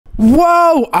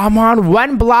Whoa, I'm on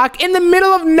one block in the middle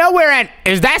of nowhere, and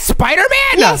is that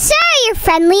Spider-Man? Yes, sir, your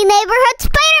friendly neighborhood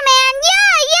Spider-Man.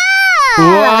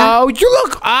 Yeah. Whoa, you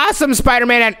look awesome,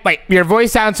 Spider-Man. And wait, your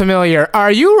voice sounds familiar.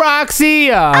 Are you Roxy?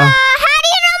 How do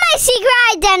you know my secret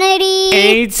identity?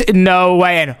 Ain't no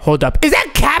way. And hold up, is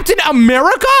that Captain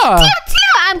America?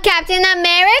 I'm Captain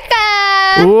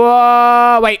America.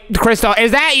 Whoa, wait, Crystal,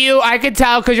 is that you? I can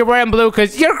tell because you're wearing blue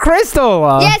because you're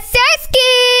Crystal. Yes, Sirski.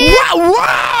 Whoa,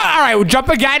 all right, we'll jump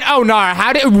again. Oh, no,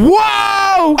 how did,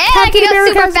 whoa. Hey, Captain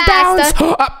America's fast.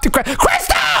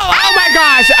 Crystal, oh my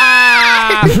gosh.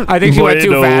 I think she went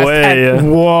too fast.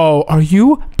 And, whoa, are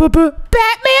you Batman?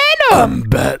 I'm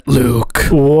Bat Luke.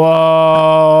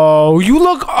 Whoa, you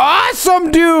look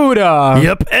awesome, dude.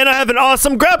 Yep, and I have an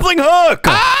awesome grappling hook.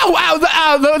 Oh, wow,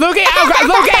 Lukey, oh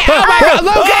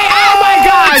my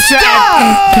gosh.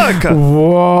 Stuck.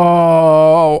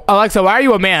 Whoa. Alexa, why are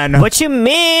you a man? What you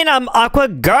mean? I'm Aqua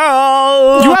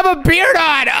Girl. You have a beard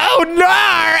on. Oh, no.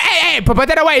 Hey, put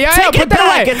that away. Take put it that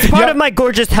back. away. It's part of my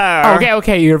gorgeous hair.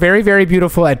 Okay. You're very, very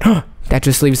beautiful. And that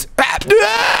just leaves.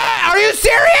 Are you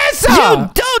serious? You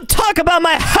don't talk about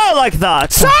my hair like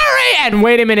that. Sorry. And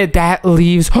wait a minute. That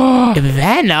leaves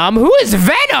Venom. Who is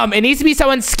Venom? It needs to be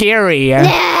someone scary. Yeah,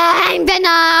 I'm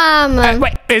Venom.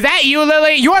 Wait, is that you,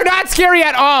 Lily? You are not scary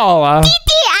at all. I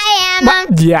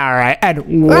am. Yeah, all right.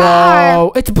 And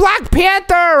whoa, it's Black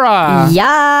Panther.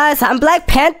 Yes, I'm Black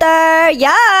Panther.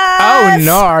 Yes. Oh,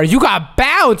 no. You got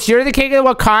bounced. You're the king of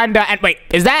Wakanda. And wait,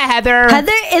 is that Heather?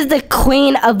 Heather is the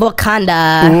queen of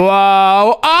Wakanda.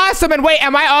 Whoa, awesome. And wait,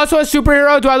 am I also a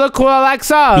superhero? Do I look cool,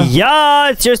 Alexa? Yeah,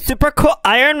 it's your super cool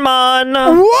Iron Man.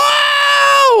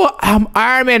 Whoa! I'm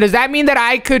Iron Man. Does that mean that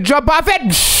I could jump off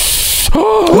it?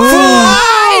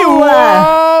 Fly!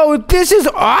 Whoa! This is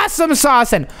awesome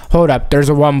sauce. And hold up, there's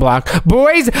a 1 block.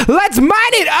 Boys, let's mine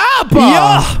it up!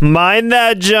 Yeah, mine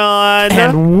that, John.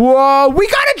 And whoa, we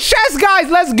got a chest, guys.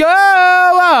 Let's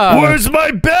go! Where's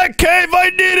my bat cave? I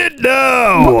need it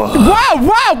now.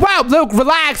 Whoa! Luke,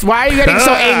 relax. Why are you getting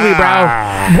so angry,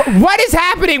 bro? What is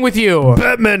happening with you?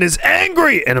 Batman is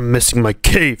angry, and I'm missing my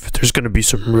cave. There's gonna be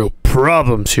some real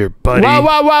problems here, buddy.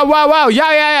 Whoa.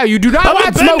 Yeah. You do not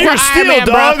want smoke with Iron Man,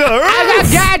 bro. I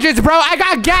got gadgets, bro. I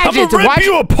got gadgets. I'm gonna rip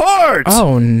you apart.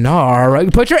 Oh, no.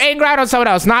 Put your anger out on someone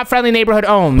else, not friendly neighborhood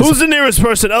ohms. Who's the nearest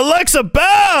person? Alexa,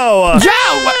 bow.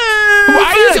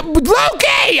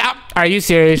 Loki! Are you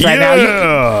serious right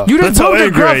now? You just told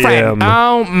your girlfriend.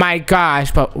 Oh, my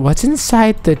gosh. But what's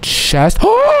inside the chest?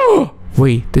 Oh!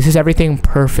 Wait, this is everything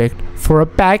perfect for a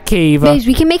bat cave. Babes,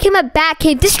 we can make him a bat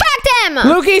cave. Distract him!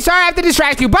 Lukey, sorry I have to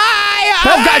distract you. Bye!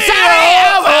 Oh, God, sorry!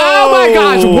 Oh, my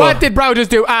gosh. What did bro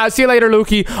just do? See you later,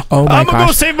 Lukey. Oh, my gosh. I'm gonna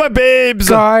go save my babes.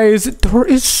 Guys, there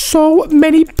is so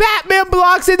many Batman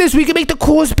blocks in this. We can make the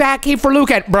coolest bat cave for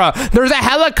Luke. And, bro, there's a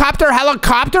helicopter.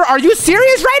 Are you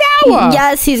serious right now?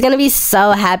 Yes, he's gonna be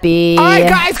so happy. All right,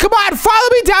 guys, come on. Follow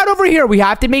me down over here. We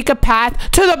have to make a path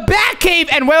to the bat cave.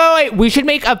 And wait. We should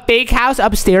make a fake house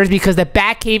upstairs because the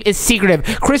bat cave is secretive.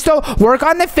 Crystal, work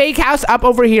on the fake house up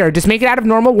over here. Just make it out of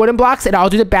normal wooden blocks, and I'll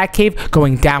do the bat cave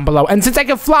going down below. And since I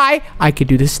can fly, I can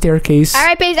do the staircase. All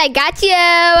right, babes, I got you.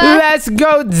 Let's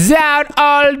go down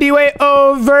all the way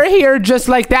over here, just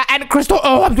like that. And Crystal,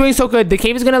 oh, I'm doing so good. The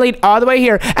cave is gonna lead all the way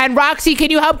here. And Roxy, can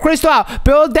you help Crystal out?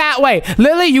 Build that way.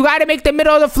 Lily, you gotta make the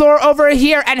middle of the floor over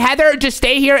here. And Heather, just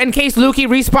stay here in case Lukey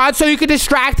respawns, so you can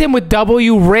distract him with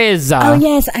W Riz. Oh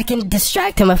yes, I can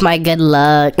distract him with my good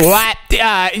looks. What?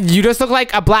 You just look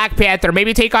like a Black Panther.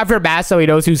 Maybe take off your mask so he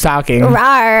knows who's talking.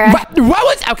 Rawr. What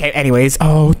was? Okay. Anyways,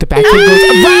 oh, the back goes. Roxy,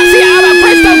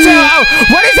 Crystal too. Oh,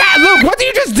 what is that, Luke? What did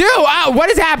you just do? Oh, what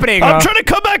is happening? I'm trying to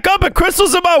come back up, and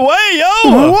Crystal's in my way,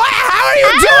 yo. What? How are you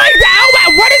doing that? Oh my!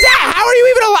 What is that? How are you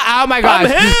even alive? Oh my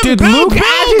gosh! Did Luke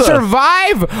actually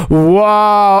survive?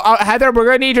 Whoa! Oh, Heather, we're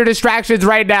gonna need your distractions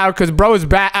right now because bro is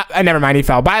bad. Never mind, he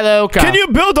fell. Bye, Luke. Can you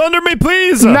build under me,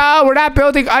 please? No, we're not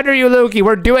building under you, Lukey.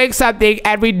 We're doing something,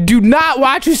 and we do not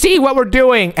want you to see what we're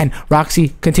doing. And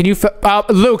Roxy, continue.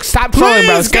 Luke, stop trolling,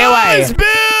 bro. Stay away.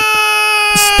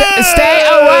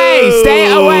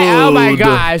 Stay away. Oh my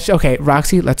gosh. Okay,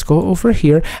 Roxy, let's go over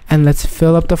here and let's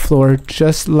fill up the floor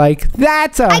just like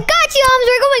that. I got you, Holmes.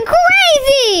 We're going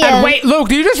crazy. And wait, Luke,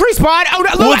 did you just respawn? Oh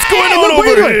no, Luke, what's going on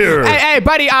over here? Hey,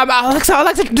 buddy,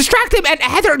 Alexa, distract him. And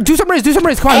Heather, do some riz.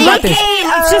 Come on, you got this. Hey,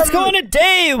 let's just go on a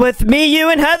date with me, you,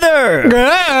 and Heather.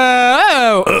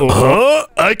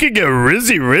 I can get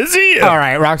rizzy. All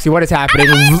right, Roxy, what is happening?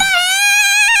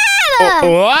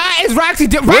 What is Roxy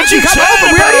doing? What'd Roxy, you come say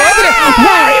over. We already about ended it. her?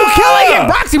 Why are you killing him?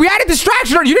 Roxy, we had a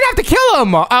distraction. You didn't have to kill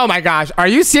him. Oh my gosh. Are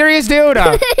you serious, dude?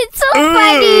 It's so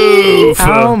funny. Oof.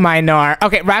 Oh my nar.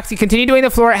 Okay, Roxy, continue doing the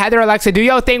floor. Heather, Alexa, do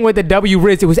your thing with the W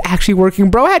Riz. It was actually working.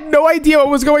 Bro had no idea what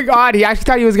was going on. He actually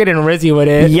thought he was getting Rizzy with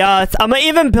it. Yes, I'm gonna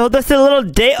even build us a little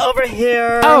date over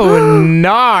here. Oh,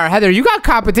 nar. Heather, you got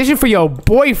competition for your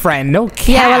boyfriend. No cap.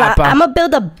 Yeah, well, I'm gonna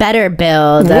build a better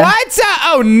build. What?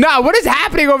 Oh, no. What is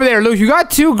happening over there, Luke? You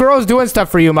got two girls doing stuff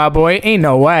for you, my boy. Ain't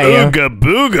no way. Ooga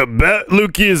booga, bet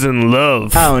Lukey is in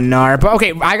love. Oh, nar. But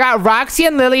okay, I got Roxy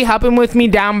and Lily helping with me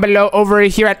down below over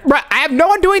here. Bruh, I have no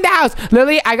one doing the house.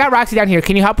 Lily, I got Roxy down here.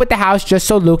 Can you help with the house just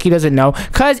so Lukey doesn't know?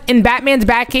 Because in Batman's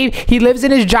Batcave, he lives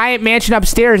in his giant mansion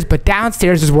upstairs, but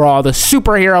downstairs is where all the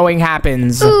superheroing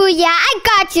happens. Ooh, yeah, I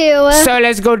got you. So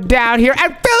let's go down here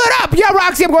and fill it up. Yeah,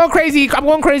 Roxy, I'm going crazy. I'm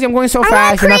going crazy. I'm going so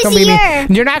fast. You're not gonna beat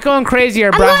me. You're not going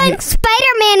crazier, bro. I'm going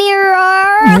Spider-Man here.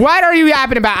 What are you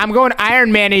yapping about? I'm going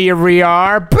Iron Man here.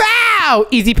 Bow!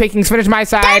 Easy pickings. Finish my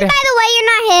side. By the way, you're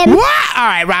not him. What? All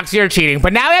right, Roxy, you're cheating.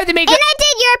 But now we have to make And it. I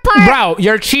did your part. Bro,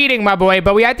 you're cheating, my boy.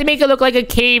 But we have to make it look like a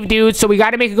cave, dude. So we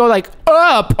got to make it go like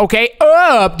up, okay?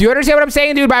 Up. Do you understand what I'm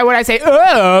saying, dude? By when I say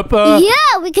up.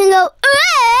 Yeah, we can go.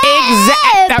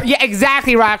 Yeah,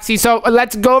 exactly, Roxy. So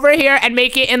let's go over here and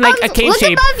make it in like a cave look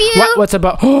shape. above you. What's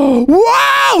above?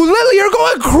 Wow, Lily, you're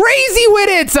going crazy with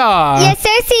it. Yes,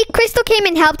 Cersei, Crystal came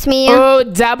and helped me. Oh,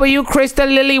 W, Crystal,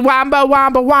 Lily, Wombo,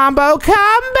 combo.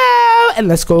 And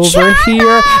let's go over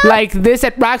here like this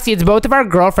at Roxy. It's both of our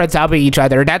girlfriends helping each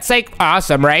other. That's like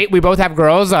awesome, right? We both have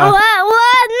girls. What? No,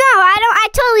 I don't. I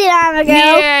totally don't have a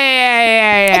girl.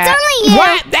 Yeah. It's only you.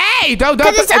 What? Hey, don't.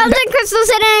 Because it's Elder Crystal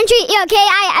Synergy. Yeah,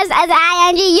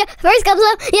 K-I-S-S-I-N-G. First comes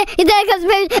love. Yeah, then comes the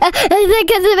baby. Then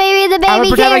comes the baby. The baby. I'm gonna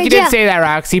pretend like you didn't carriage, say that,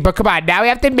 Roxy. But come on, now we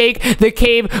have to make the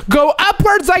cave go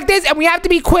upwards like this, and we have to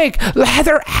be quick.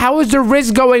 Heather, how is the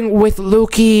Riz going with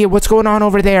Lukey? What's going on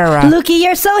over there? Lukey,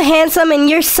 you're so handsome and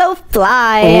you're so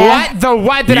fly.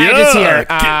 What did I just hear?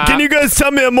 Can you guys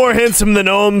tell me I'm more handsome than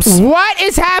Ohms? What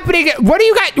is happening? What do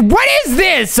you guys? What is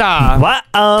this? What?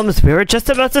 We were just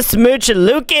about to smooch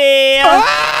Lukey.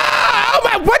 Oh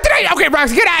my! What did I? Okay,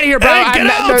 Roxy, get out of here, bro. Hey, get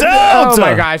out! Oh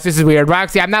my gosh, this is weird,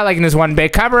 Roxy. I'm not liking this one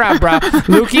bit. Cover up, bro.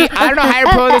 Lukey, I don't know how you're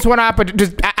pulling this one up, but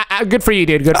just good for you,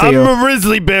 dude. Good for you. I'm a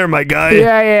grizzly bear, my guy.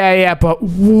 Yeah. But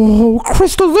whoa,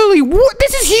 Crystal Lily, what?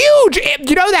 This is huge.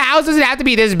 You know the house doesn't have to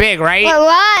be this big, right?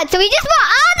 What? So we just want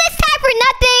all this time for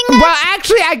nothing? Well,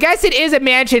 actually, I guess it is a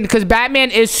mansion because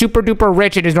Batman is super duper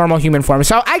rich in his normal human form.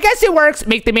 So I guess it works.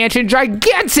 Make the mansion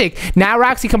gigantic. Now,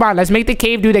 Roxy, come on. Let's make the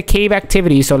cave do the cave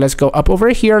activity. So let's go up over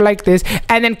here like this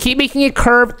and then keep making it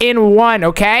curve in one,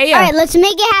 okay? All right, let's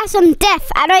make it have some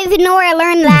depth. I don't even know where I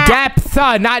learned that. Depth,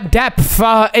 not depth.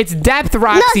 It's depth,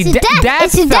 Roxy. No, it's depth.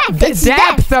 It's depth. It's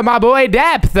depth, my boy.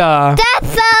 Depth. Depth,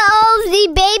 the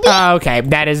baby. Okay,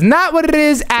 that is not what it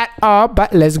is at all.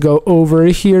 But let's go over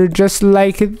here just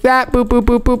like that. Boop, boop,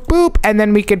 boop, boop, boop. And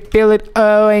then we can fill it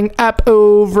going up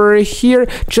over here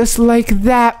just like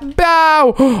that.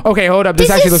 Bow. Okay, hold up. This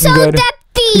actually looks good. Depthy.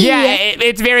 Yeah,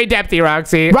 it's very depthy,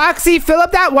 Roxy. Roxy, fill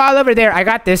up that wall over there. I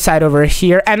got this side over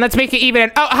here. And let's make it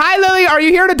even. Oh, hi, Lily. Are you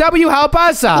here to W help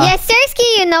us? Yes,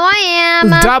 Sersky, you know I am.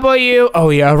 W. Oh,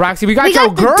 yeah, Roxy, we got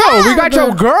your girl. We got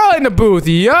your girl in the booth.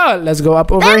 Yeah, let's go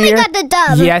up over and here. we got the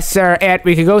dub. Yes, sir. And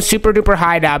we can go super duper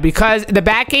high now because the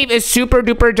Batcave is super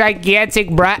duper gigantic,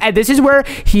 bruh. And this is where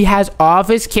he has all of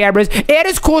his cameras and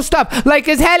his cool stuff, like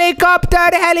his helicopter.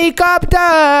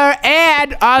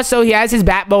 And also, he has his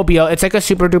Batmobile. It's like a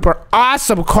super duper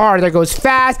awesome car that goes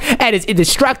fast and is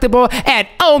indestructible. And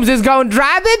Ohms is going to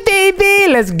drive it,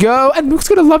 baby. Let's go. And Luke's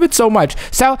going to love it so much.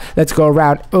 So let's go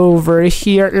around over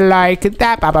here like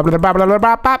that.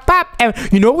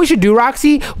 And you know what we should do,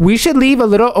 Roxy? We should leave a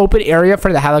little open area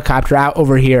for the helicopter out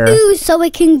over here. Ooh, so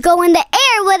it can go in the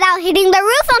air without hitting the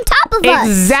roof on top of us.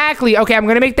 Exactly. Okay, I'm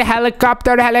going to make the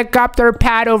helicopter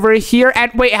pad over here.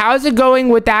 And wait, how is it going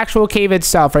with the actual cave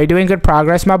itself? Are you doing good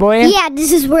progress, my boy? Yeah,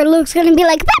 this is where Luke's going to be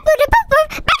like...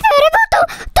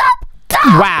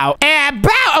 Wow. And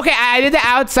bow. Okay, I did the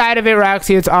outside of it,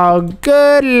 Roxy. It's all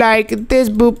good like this.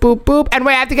 Boop, boop, boop. And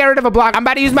wait, I have to get rid of a block. I'm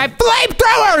about to use my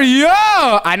flamethrower.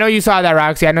 Yo! I know you saw that,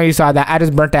 Roxy. I know you saw that. I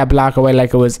just burnt that block away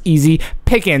like it was easy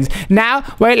pickings. Now,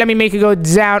 wait, let me make it go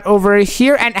down over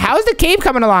here. And how's the cave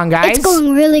coming along, guys? It's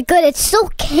going really good. It's so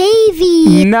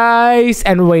cavey. Nice.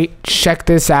 And wait, check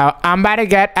this out. I'm about to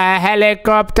get a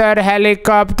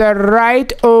helicopter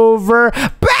right over.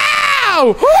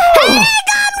 Bow!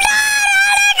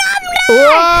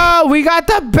 Whoa, we got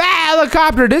the bat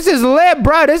helicopter. This is lit,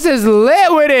 bro. This is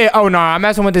lit with it. Oh, no, I'm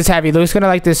messing with this heavy. Luke's going to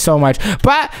like this so much.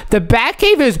 But the bat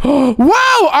cave is,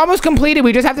 whoa, almost completed.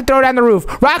 We just have to throw down the roof.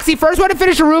 Roxy, first one to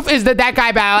finish the roof is that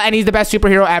guy battle, and he's the best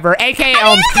superhero ever. AKA,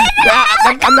 I'm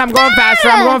going faster.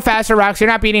 I'm going faster, Roxy.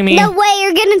 You're not beating me. No way,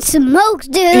 you're getting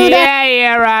smoked, dude.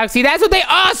 Yeah, Roxy. That's what they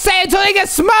all say until they get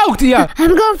smoked. Yeah.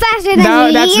 I'm going faster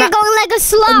than you. You're going like a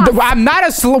sloth. I'm not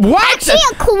a sloth. What? Actually,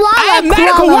 a koala. I am not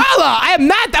a koala. I am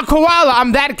not a koala.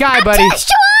 I'm that guy, buddy.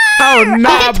 Oh, no.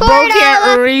 Like Bro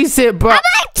can't reset, but...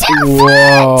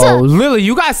 Whoa. Lily,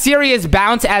 you got serious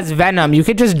bounce as Venom. You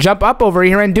could just jump up over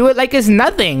here and do it like it's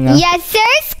nothing. Yes,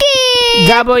 sirski.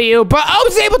 W. But I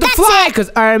was able to fly because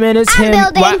Iron Man is him.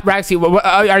 Building. What, Roxy,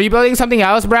 are you building something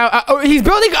else, bro? He's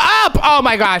building up. Oh,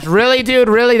 my gosh. Really, dude?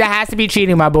 Really? That has to be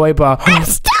cheating, my boy, bro. I'm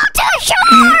still too short.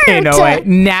 Ain't no way.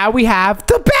 Now we have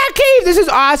the Batcave. This is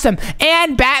awesome.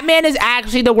 And Batman is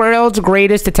actually the world's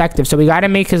greatest detective. So we got to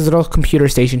make his little computer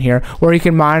station here where he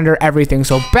can monitor everything.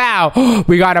 So bow.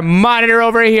 We got a monitor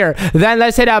over here. Then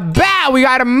let's hit a bow. We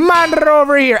got a monitor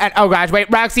over here. And oh gosh, wait,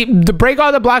 Roxy, to break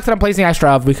all the blocks that I'm placing extra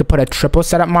of, we could put a triple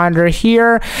setup monitor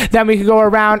here. Then we could go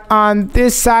around on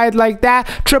this side like that.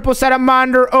 Triple setup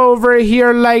monitor over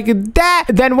here like that.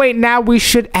 Then wait, now we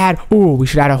should add, we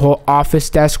should add a whole office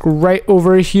desk right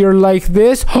over here like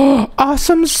this.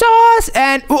 Awesome sauce.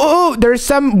 And there's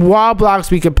some wall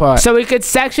blocks we could put. So we could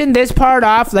section this part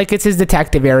off like it's his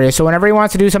detective area. So whenever he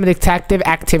wants to do some detective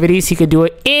activities, he could do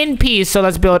it in peace. So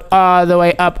let's build all the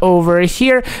way up over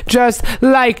here just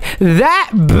like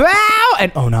that. Bow.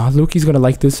 And oh no, Luke, he's gonna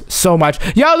like this so much.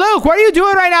 Yo, Luke, what are you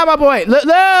doing right now, my boy? Luke,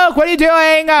 what are you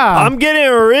doing? I'm getting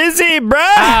rizzy, bro.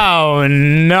 Oh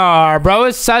no, bro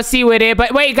is sussy with it.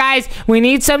 But wait, guys, we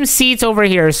need some seats over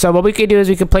here. So what we could do is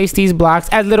we could place these blocks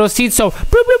as little seats. So bloop,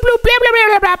 bloop, bloop, blah, blah,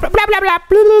 blah, blah, blah, blah, blah, blah,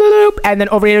 bloop, and then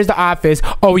over here is the office.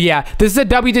 Oh yeah, this is a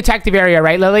W detective area,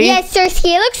 right, Lily? Yes,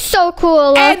 sirski. It looks so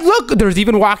cool. And look, there's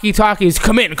even walkie-talkies.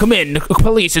 Come in.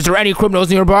 Police, is there any criminals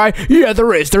nearby? Yeah,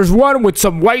 there is. There's one with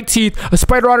some white teeth, a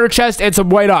spider on her chest, and some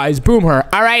white eyes. Boom her.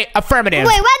 All right, affirmative.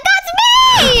 Wait, what?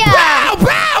 That's me! Bow!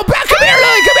 Come here,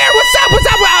 Lily. Come here. What's up?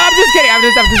 I'm just kidding. I'm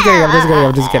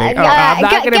just kidding. I'm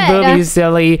not gonna boob you,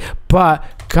 silly. But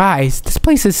guys, this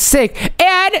place is sick.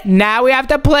 And now we have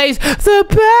to place the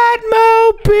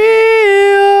Batmobile.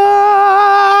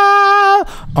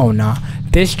 Oh no.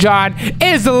 This John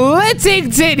is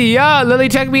Littington. Yo, Lily,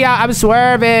 check me out. I'm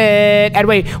swerving. And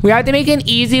wait, we have to make an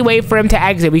easy way for him to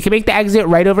exit. We can make the exit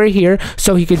right over here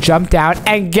so he could jump down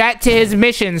and get to his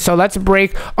mission. So let's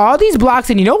break all these blocks.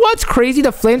 And you know what's crazy? The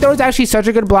flamethrower is actually such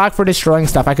a good block for destroying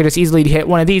stuff. I could just easily hit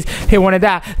one of these, hit one of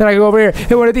that. Then I go over here,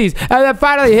 hit one of these. And then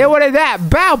finally hit one of that.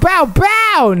 Bow, bow,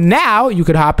 bow. Now you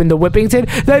could hop into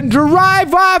Whippington, then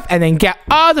drive off, and then get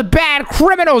all the bad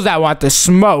criminals that want to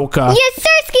smoke. Yes,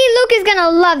 sirski. Luke is gonna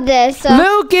love this.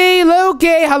 Lukey,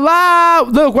 hello.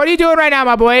 Luke, what are you doing right now,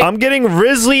 my boy? I'm getting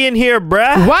Risley in here,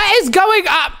 bruh. What is going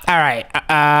up? All right.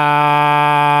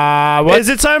 Is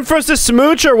it time for us to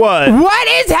smooch or what? What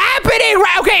is happening?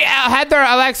 Okay, Heather,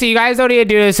 Alexa, you guys don't need to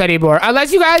do this anymore.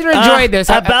 Unless you guys are enjoying this.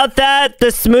 About that, the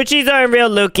smoochies aren't real,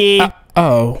 Lukey.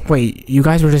 Oh, wait. You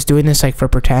guys were just doing this like for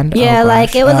pretend? Yeah,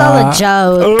 like it was all a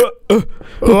joke.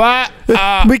 What?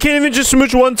 We can't even just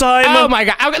smooch one time. Oh my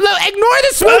god. Okay, look, ignore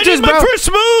the smooches, bro. My first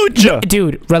smooch.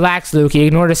 Dude, relax, Lukey.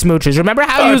 Ignore the smooches. Remember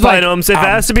how you was like... If it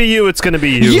has to be you, it's going to be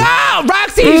you. Yo,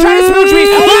 Roxy, he's trying to smooch me.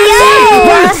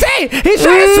 Roxy, he's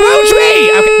trying to smooch me.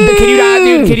 Okay, can you not,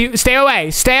 dude? Can you... Stay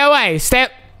away.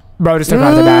 Bro, just took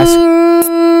off the desk.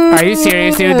 Are you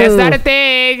serious, dude? That's not a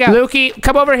thing. Lukey,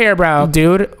 come over here, bro.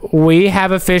 Dude, we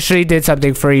have officially did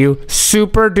something for you.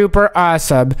 Super duper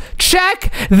awesome.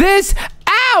 Check this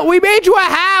out. We made you a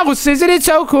house. Isn't it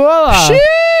so cool?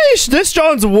 Sheesh. This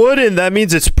John's wooden. That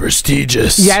means it's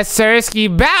prestigious. Yes, sirski.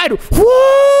 Bad.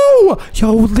 Whoa.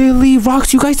 Yo, Lily,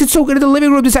 Rox, you guys did so good in the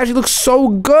living room. This actually looks so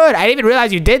good. I didn't even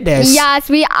realize you did this. Yes,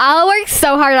 we all worked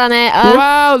so hard on it.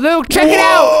 Wow, Luke, check it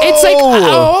out. It's like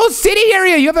a whole city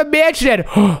area. You have a mansion.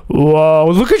 Whoa,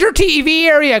 look at your TV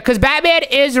area. Because Batman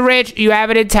is rich. You have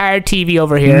an entire TV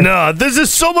over here. Nah, this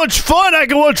is so much fun. I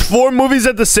can watch 4 movies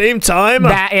at the same time.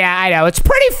 Yeah, I know. It's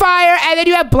pretty fire. And then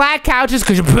you have black couches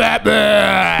because you're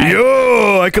Batman.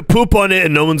 Yo, I could poop on it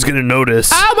and no one's going to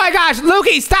notice. Oh my gosh,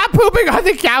 Lukey, stop pooping on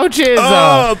the couches.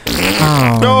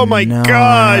 Oh my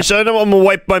gosh. I know I'm going to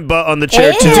wipe my butt on the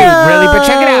chair too. Dude, really? But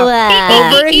check it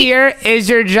out. Over here is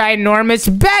your ginormous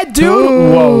bed, dude.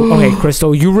 Whoa. Okay,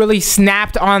 Crystal, you really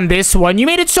snapped on this one. You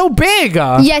made it so big.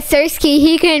 Yes, sirski.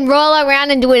 He can roll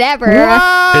around and do whatever.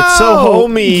 Whoa. It's so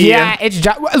homey. Yeah, it's...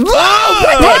 Whoa! Bro,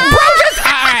 just...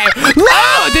 All right.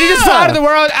 Did he just fall out of the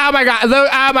world? Oh my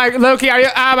god. Loki, are you?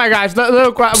 Oh my gosh.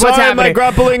 Luke, what's Sorry, happening? my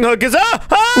grappling hook is in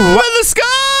the sky.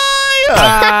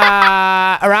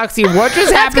 Roxy, what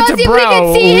just happened go to see if we bro?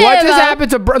 can see What him. just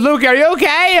happened to bro? Luke, are you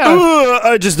okay?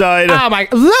 I just died. Oh my,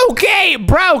 Luke, hey,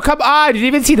 bro, come on. You didn't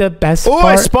even see the best part.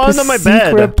 I spawned the on my bed.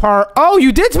 secret part. Oh,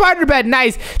 you did spawn on your bed.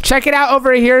 Nice. Check it out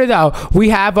over here, though. We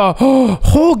have a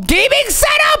whole gaming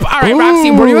setup. All right,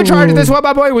 Roxy, were you in charge of this one,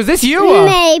 my boy? Was this you?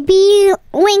 Maybe.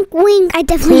 Wink, wink. I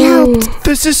definitely helped.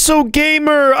 This is so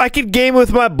gamer. I can game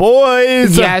with my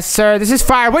boys. Yes, sir. This is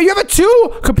fire. Wait, you have a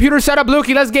 2 computer setup,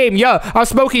 Lukey. Let's game. Yo, I'm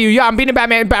smoking you. Yo, I'm beating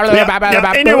Batman.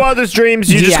 In your wildest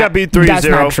dreams, you just got beat 3-0. That's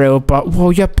not true. But whoa,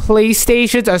 your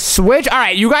PlayStation's a Switch. All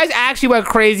right, you guys actually went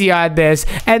crazy on this.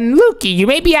 And Lukey, you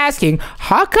may be asking,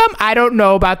 how come I don't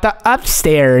know about the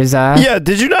upstairs? Yeah,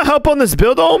 did you not help on this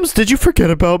build, Holmes? Did you forget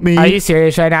about me? Are you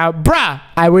serious right now? Bruh,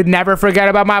 I would never forget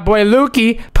about my boy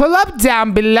Lukey. Pull up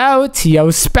down below to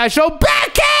your special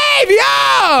Batcave,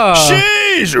 yo!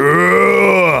 Jeez!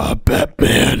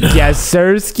 Batman. Yes,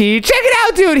 sir, Ski. Check it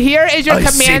out, dude. Here is your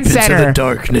command center. Into the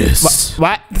darkness.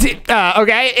 What?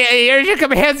 Okay, here's your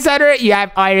command center. You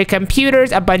have all your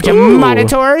computers, a bunch of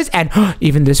monitors, and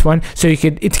even this one, so you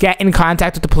could get in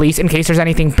contact with the police in case there's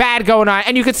anything bad going on,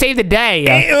 and you could save the day.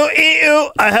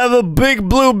 Ew. I have a big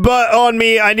blue butt on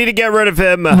me. I need to get rid of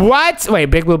him. What? Wait,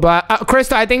 big blue butt?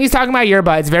 Crystal, I think he's talking about your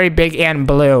butt. It's very big and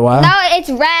blue. No, it's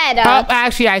red. Oh,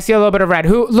 actually, I see a little bit of red.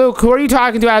 Luke, who are you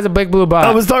talking to as a big blue butt?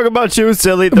 I was talking about you,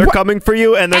 silly. They're coming for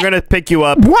you, and they're gonna pick you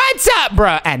up. What's up,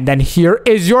 bruh? And then here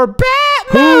is your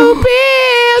Batmobile.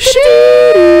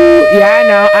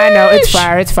 Yeah, I know.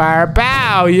 It's fire.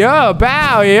 Bow, yo.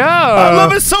 I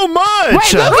love it so much.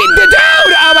 Wait, look at the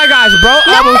dude. Oh my gosh, bro.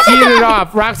 Almost heated it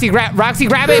off. Roxy,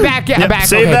 grab it back. Yeah, back.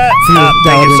 Save okay. that.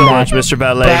 Thank you so much, Mr.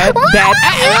 Ballet. Hey,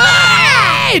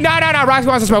 no. Roxy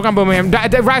wants to smoke. I'm booming him.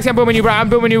 Roxy, I'm booming you, bro. I'm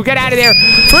booming you. Get out of there.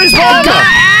 Freeze bomb.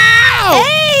 Ow!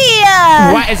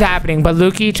 Hey! What is happening? But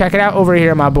Lukey, check it out over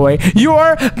here, my boy.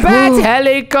 Your bat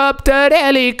helicopter.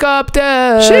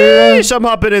 Sheesh, I'm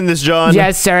hopping in this, John.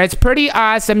 Yes, sir. It's pretty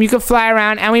awesome. You can fly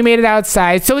around, and we made it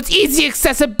outside, so it's easy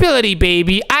accessibility,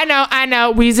 baby. I know.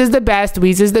 Weez is the best.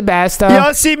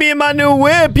 Y'all see me in my new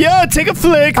whip. Yo, take a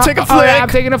flick. Oh, yeah, I'm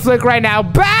taking a flick right now.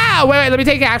 Bow! Wait, let me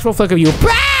take an actual flick of you.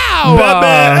 Bow!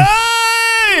 Batman.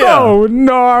 Hey! Oh,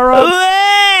 Nora.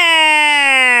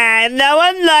 No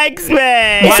one likes me.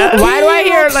 Why do I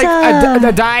hear like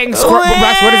a dying squirrel?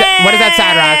 Russ, what is that? What is that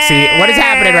sound, Roxy? What is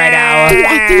happening right now? Dude,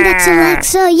 I think that's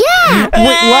Alexa. Yeah.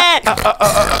 Wait, what?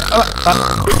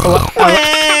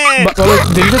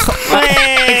 Did you just?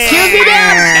 Excuse me,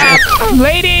 there,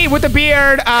 lady with the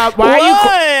beard. Why are you?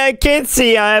 I can't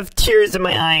see. I have tears in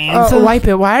my eyes. Wipe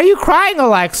it. Why are you crying,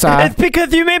 Alexa? It's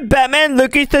because you made Batman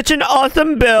look like such an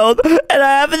awesome build, and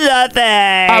I have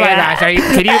nothing. Oh my gosh!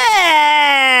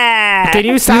 Can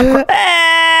you stop?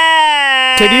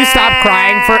 Can you stop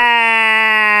crying for?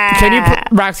 Can you,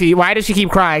 Roxy? Why does she keep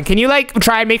crying? Can you like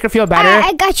try and make her feel better?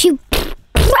 I got you.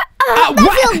 What?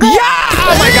 Feel good. Yeah!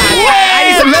 Oh my god! I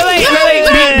need some Lily,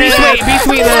 be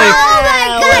sweet, Lily. Oh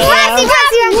my God, Roxy.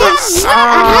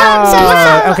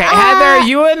 Okay, Heather,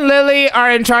 you and Lily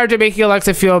are in charge of making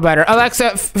Alexa feel better.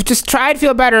 Alexa, just try and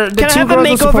feel better. The Can I two have a girls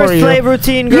will makeover support you. slave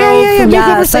routine, girl? Yeah,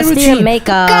 makeover slave let's routine. do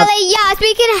makeup. Girlie, yes,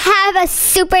 we can have a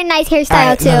super nice hairstyle All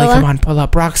right, too. Lily, come on, pull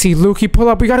up. Roxy, Lukey, pull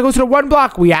up. We gotta go to the 1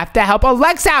 block. We have to help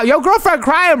Alexa out. Yo, girlfriend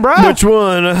crying, bro. Which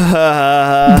one?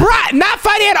 Bruh, not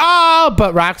funny at all.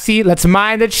 But Roxy, let's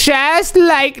mind the chest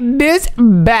like this.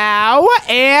 Bow.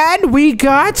 And we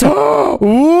got...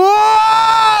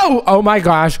 Whoa! Oh my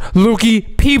gosh.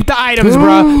 Lukey, peep the items,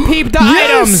 bruh. Peep the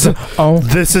items. Oh,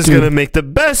 this is gonna make the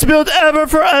best build ever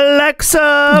for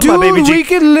Alexa. Dude, my baby G. we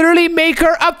can literally make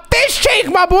her a fish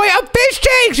tank, my boy. A fish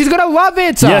tank. She's gonna love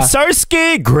it. Yes,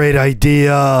 Sarsky. Great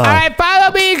idea. All right,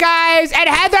 follow me, guys. And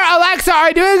Heather, Alexa, are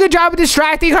you doing a good job of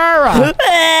distracting her?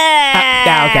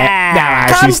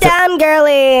 Calm down,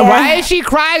 girly. Why is she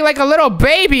crying like a little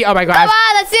baby? Oh my gosh. Come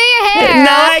on, let's do your hair.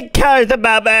 No one cares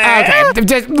about me. Okay,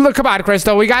 just look. Come on,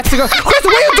 Crystal. We got to go.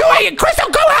 Crystal, what are you doing? Crystal,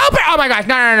 go help her. Oh my gosh.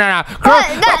 No. Girl,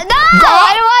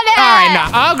 I don't want it. All right, no.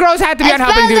 All girls have to be on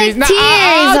helping duties. Like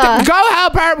tears.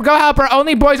 Go help her.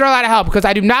 Only boys are allowed to help because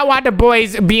I do not want the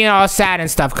boys being all sad and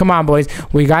stuff. Come on, boys.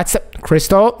 We got some.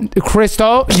 Crystal. You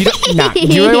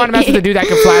really want to mess with the dude that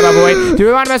can fly, my boy? Do you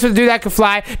really want to mess with the dude that can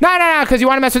fly? No, because you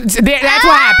want to mess with... That's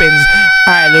what happens.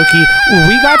 All right, Lukey.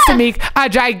 We got to make a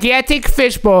gigantic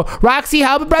fishbowl. Roxy,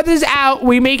 help brothers out.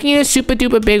 We're making it super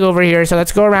duper big over here. So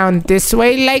let's go around this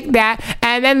way like that.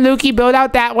 And then Lukey, build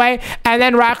out that way. And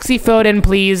then Roxy, fill it in,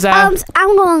 please. I'm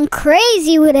going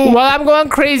crazy with it. Well, I'm going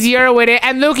crazier with it.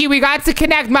 And Lukey, we got to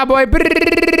connect, my boy.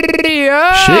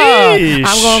 Sheesh.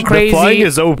 I'm going crazy. The flying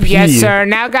is OP. Yes, sir.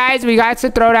 Now, guys, we got to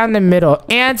throw down the middle.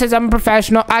 And since I'm a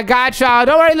professional, I got y'all.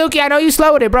 Don't worry, Lukey. I know you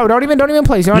slow with it, bro. Don't even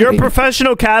place. You're a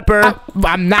professional capper.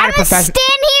 I'm not a professional.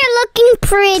 Stand here looking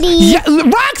pretty. Yeah,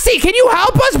 Roxy, can you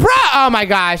help us, bro? Oh my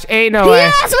gosh, ain't no way.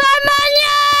 Yes,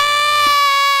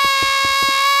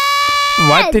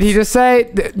 What did he just say?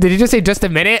 Did he just say just a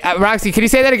minute? Roxy, can you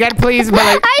say that again, please? But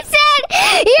like, I said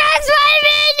yes, my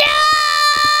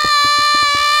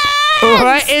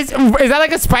what is that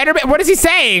like a Spider-Man? What is he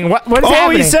saying? What is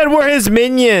happening? He said we're his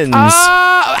minions.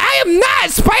 I am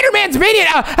not Spider-Man's minion.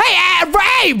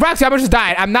 Hey, Roxy, I almost just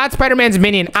died. I'm not Spider-Man's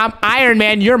minion. I'm Iron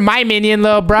Man. You're my minion,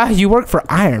 little bruh. You work for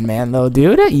Iron Man, little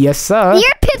dude. Yes, sir.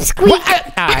 You're Pipsqueak.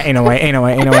 Ain't no way.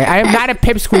 I am not a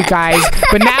Pipsqueak, guys.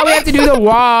 But now we have to do the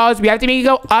walls. We have to make it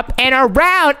go up and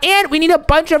around. And we need a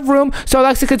bunch of room so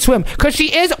Alexa could swim. Because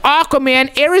she is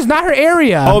Aquaman. Air is not her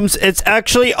area. It's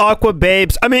actually Aqua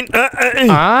Babes. I mean,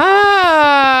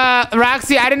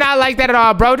 Roxy, I did not like that at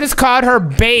all. Bro just called her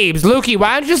babes. Lukey,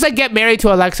 why don't you just like get married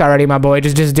to Alexa already, my boy?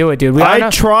 Just do it, dude. I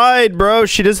tried, bro.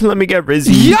 She doesn't let me get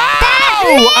Rizzy. Yo!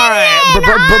 Alright. We're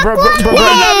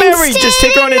not married. Just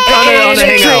take her on a hangout.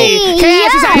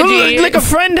 Like a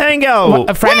friend hangout.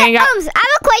 A friend hangout? I have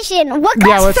a question. What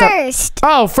comes first?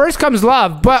 Oh, first comes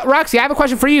love. But Roxy, I have a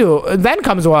question for you. Then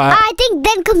comes what? I think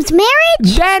then comes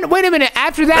marriage. Then, wait a minute.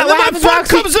 After that, and what then happens, my foot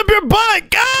Roxy? comes up your butt.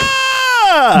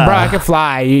 Bro, I can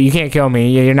fly. You can't kill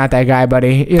me. You're not that guy,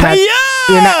 buddy. You're not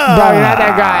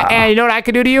that guy. And you know what I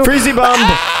could do to you? Freezy bomb.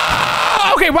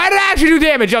 Okay, why did I actually do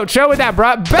damage? Yo, chill with that,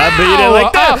 bro. Bow. I bet you didn't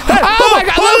like that. Oh my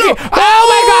god, Loki. Oh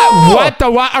my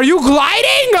god. What? Are you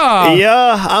gliding?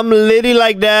 Yeah, I'm litty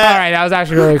like that. All right, that was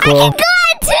actually really cool. I can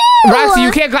glide too. Roxy,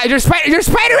 you can't glide. You're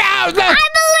spider out. Look. I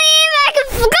believe I can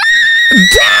fly.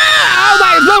 Oh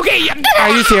my, Loki! Are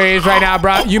you serious right now,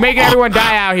 bro? You making everyone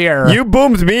die out here. You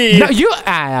boomed me. No,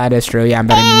 that's true. Yeah, I'm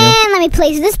better than you. And let me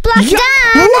place this block down.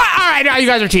 What? All right, now you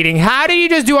guys are cheating. How did you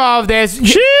just do all of this?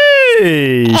 Sheesh.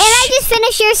 And I just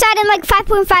finished your side in like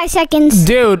 5.5 seconds.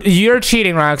 Dude, you're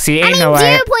cheating, Roxy. Ain't no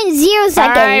way. 0.0 seconds. All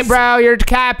right, bro, you're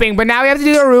capping. But now we have to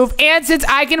do the roof. And since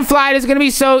I can fly, it's going to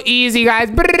be so easy, guys.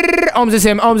 Ohms is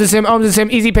him.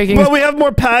 Easy picking. But we have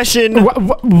more passion.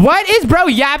 What is bro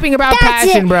yapping about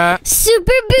passion, bro?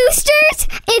 Super boosters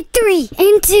in 3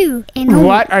 and 2 and 1.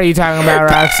 What are you talking about,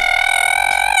 Roxy?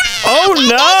 Oh,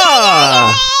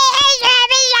 no.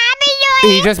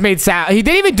 He just made sound. He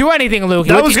didn't even do anything, Luke.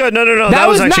 That was good. No. That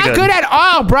was actually not good at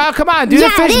all, bro. Come on, do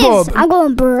the fishbowl. I'm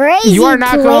going brazy. You are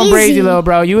not going brazy, little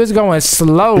bro. You is going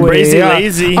slow. Brazy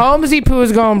lazy. Ohmsy Poo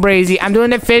is going brazy. I'm doing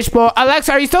the fishbowl.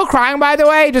 Alexa, are you still crying, by the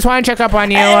way? Just want to check up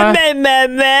on you. Wow.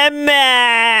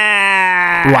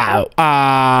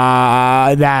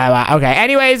 Okay.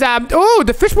 Anyways, ooh,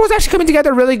 the fishbowl's actually coming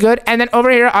together really good. And then over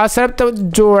here, I'll set up the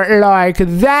door like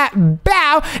that.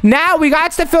 Bow. Now we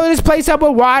got to fill this place up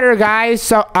with water, guys.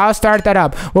 So I'll start that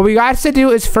up. What we got to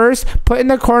do is first put in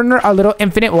the corner a little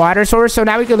infinite water source. So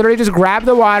now we can literally just grab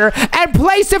the water and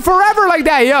place it forever like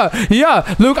that.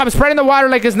 Yeah. Luke, I'm spreading the water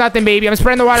like it's nothing, baby. I'm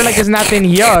spreading the water like it's nothing.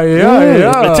 Yeah.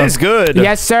 It tastes good.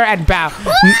 Yes, sir. And bow.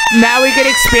 Now we can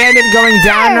expand it going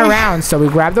down and around. So we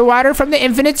grab the water from the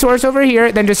infinite source over here,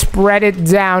 then just spread it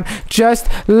down just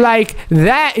like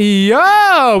that.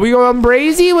 Yo, we going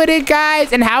brazy with it,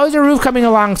 guys. And how is the roof coming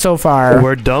along so far?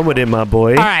 We're done with it, my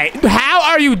boy. All right. How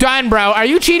are you done, bro? Are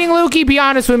you cheating, Lukey? Be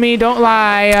honest with me. Don't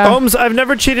lie. Ohms, I've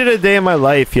never cheated a day in my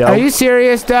life, yo. Are you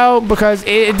serious, though? Because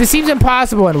this seems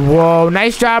impossible. And whoa,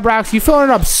 nice job, Rox. You filling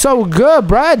it up so good,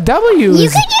 bro. W's. You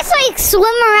can just like swim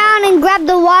around and grab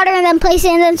the water and then place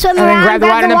it and then swim around. Grab the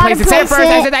water and then place it. Say it first.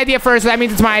 I said the idea first, so that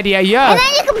means it's my idea. Yeah. And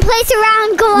then you can place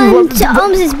around going to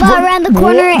Ohms' bar around the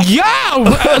corner. Yo!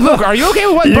 Look, are you okay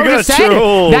with what bro just said?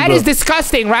 That is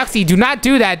disgusting, Roxy. Do not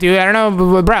do that, dude. I don't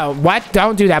know, bro. What?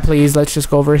 Don't do that, please. Let's just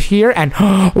go over here and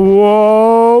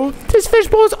whoa! This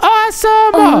fishbowl's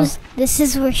awesome. This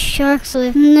is where sharks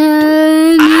live.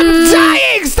 No. I'm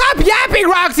dying. Stop yapping,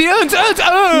 Roxy. No,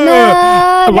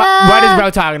 what is bro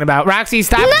talking about? Roxy,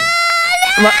 stop.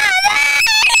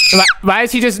 Why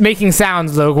is he just making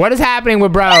sounds, Luke? What is happening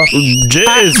with bro?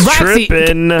 Jizz Roxy,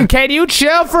 tripping. Can you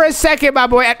chill for a second, my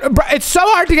boy? It's so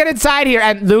hard to get inside here.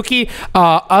 And Lukey,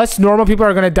 us normal people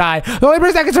are gonna die. The only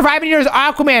person that can survive in here is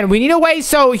Aquaman. We need a way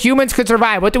so humans could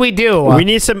survive. What do we do? We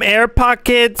need some air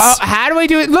pockets. How do we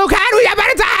do it? Luke, I'm about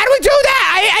to die. How do we do that?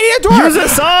 I need a door. Use a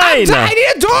sign. I need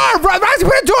a door. Roxy,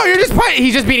 put a door.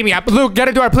 He's just beating me up. Luke, get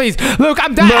a door, please. Luke,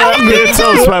 I'm dying. No, you're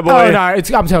toast, my boy. Oh, no,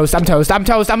 I'm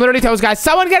toast. I'm literally toast, guys.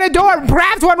 Someone get a door.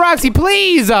 Craft one, Roxy,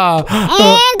 please. And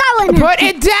got one. Put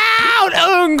it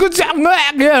down. Good job.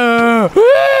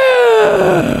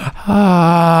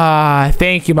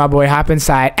 Thank you, my boy. Hop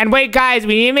inside. And wait, guys,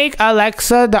 we need to make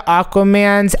Alexa the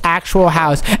Aquaman's actual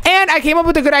house. And I came up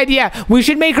with a good idea. We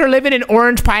should make her live in an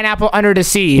orange pineapple under the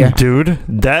sea. Dude,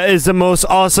 that is the most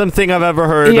awesome thing I've ever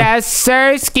heard. Yes,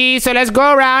 sir, Ski. So let's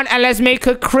go around and let's make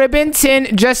a crib and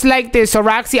tin just like this. So,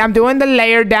 Roxy, I'm doing the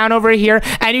layer down over here,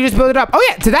 and you just build it up. Oh,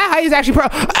 yeah, to that height is actually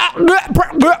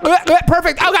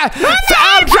perfect. Oh, God.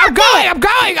 I'm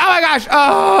going. Oh, my gosh.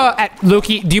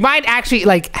 Lukey, do you mind actually,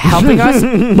 like, helping us?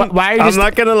 Why are you I'm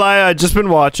not going to lie. I've just been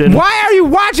watching. Why are you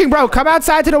watching, bro? Come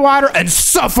outside to the water and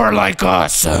suffer like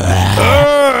us.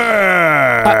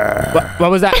 What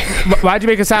was that? Why'd you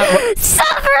make a sound?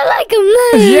 Suffer like a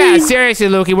man. Yeah, seriously,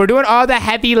 Lukey. We're doing all the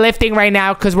heavy lifting right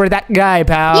now because we're that guy,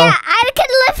 pal. Yeah, I could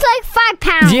lift like 5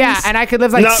 pounds. Yeah, and I could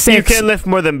lift like 6. You can't lift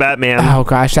more than Batman. Oh,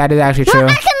 gosh, that is actually true.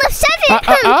 Well, I can lift 7.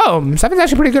 7's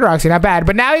actually pretty good, Roxy. Not bad.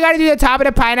 But now we got to do the top of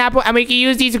the pineapple, and we can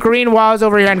use these green walls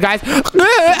over here. And, guys,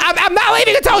 I'm not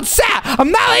leaving until it's set.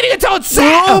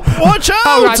 Oh, watch out.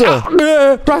 Oh, gosh.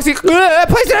 Roxy,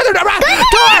 place another door.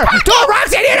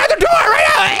 Roxy, I need another door right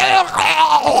now.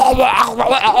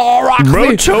 Roxy.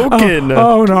 Bro, choking.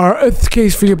 Oh, no. It's the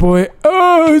case for you, boy.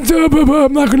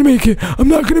 I'm not going to make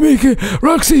it.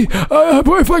 Roxy,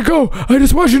 if I go, I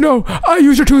just want you to know, I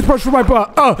use your toothbrush for my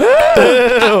butt.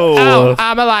 Oh,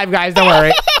 I'm alive, guys. Don't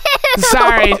worry.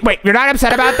 Sorry. Wait, you're not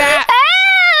upset about that?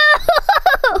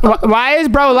 Why is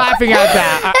bro laughing at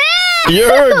that?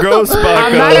 You're a gross baka.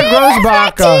 I'm not a gross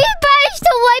baka.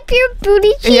 To wipe your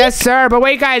booty cheeks. Yes, sir. But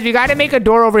wait, guys, we got to make a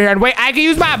door over here. And wait, I can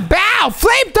use my bow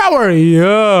flamethrower.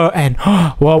 Yeah. And,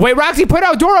 well, wait, Roxy, put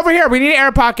a door over here. We need an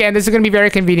air pocket. And this is going to be very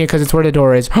convenient because it's where the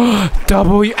door is.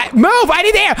 W. Move. I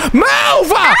need air.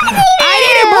 Move. I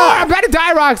need it more. I'm about to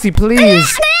die, Roxy.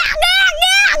 Please.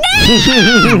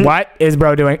 What is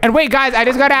bro doing? And wait, guys, I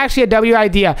just got actually a W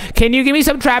idea. Can you give me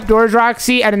some trapdoors,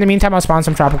 Roxy? And in the meantime, I'll spawn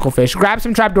some tropical fish. Grab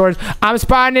some trapdoors. I'm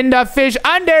spawning the fish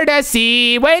under the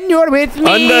sea. When you're with me,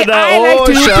 under the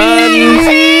ocean.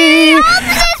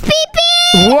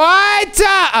 Like What?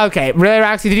 Okay, really,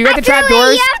 Roxy? Did you get the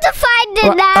trapdoors? You have to find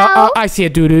it now. I see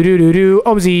it. Do.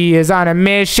 Omzi is on a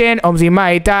mission. Omzi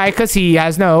might die because he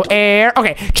has no air.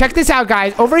 Okay, check this out,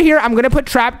 guys. Over here, I'm going to put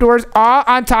trapdoors all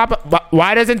on top of...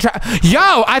 Why doesn't...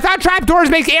 Yo, I thought trapdoors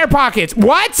make air pockets.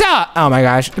 What's up? Oh, my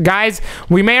gosh. Guys,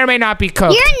 we may or may not be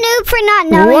cooked. You're a noob for not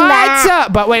knowing that. What's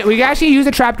up? But wait, we can actually use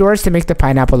the trapdoors to make the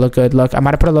pineapple look good. Look, I'm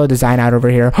going to put a little design out over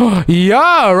here.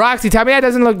 Yo, Roxy, tell me that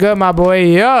doesn't look good, my boy.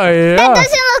 Yo. That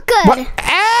doesn't look good. What?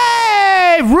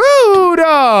 Hey, rude.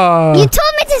 You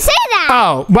told me to say that.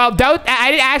 Oh, well,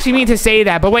 I didn't actually mean to say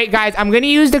that. But wait, guys, I'm going to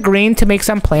use the green to make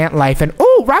some plant life. And,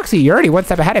 oh, Roxy, you're already one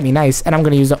step ahead of me. Nice. And I'm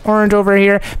going to use the orange over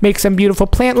here, make some beautiful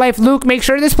plant life. Luke, make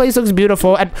sure this place looks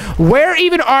beautiful. And where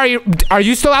even are you? Are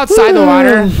you still outside the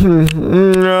water?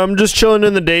 I'm just chilling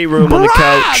in the day room on the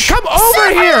couch. Come over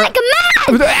here. Like a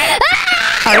man.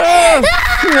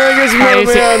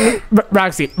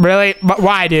 Roxy, really?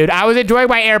 Why, dude? I was enjoying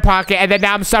my air pocket, and then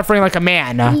now I'm suffering like a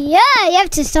man. Yeah, you have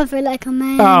to suffer like a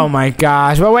man. Oh my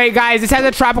gosh! But wait, guys, this has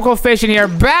a tropical fish in here.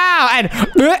 Bow and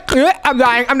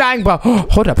I'm dying. But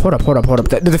hold up.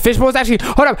 The fish bowl is actually.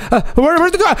 Hold up.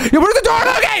 Where's the door? Where's the door,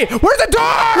 Lukey? Where's the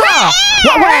door?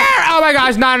 Where? Oh my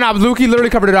gosh! No. Lukey literally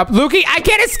covered it up. Lukey, I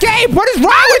can't escape. What is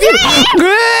wrong with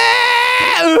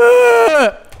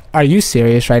you? Are you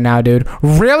serious right now, dude?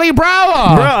 Really, bro?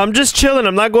 Bro, I'm just chilling.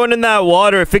 I'm not going in that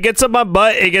water. If it gets up my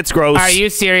butt, it gets gross. Are you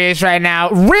serious right now?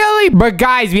 Really? But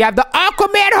guys, we have the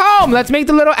Aquaman home. Let's make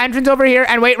the little entrance over here.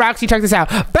 And wait, Roxy, check this out.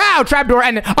 Bow, trapdoor,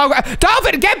 and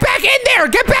Dolphin, get back in there.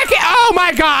 Get back in. Oh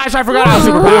my gosh, I forgot I was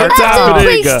superpowered. What's happening?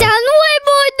 Please stand way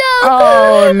more now.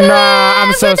 Oh no,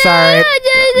 I'm so sorry.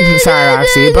 Sorry,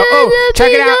 Roxy. But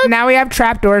check it out. Now we have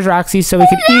trapdoors, Roxy, so we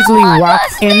can easily walk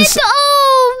in.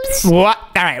 What?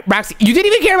 All right, Roxy, you didn't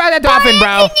even care about that dolphin,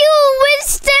 bro. You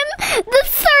Winston the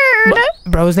Third.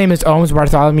 Bro's name is Ohms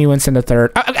Bartholomew Winston the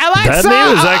Third. Alexa, that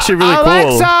name is actually really cool.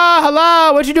 Alexa,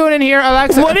 hello. What you doing in here,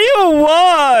 Alexa? What do you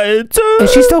want?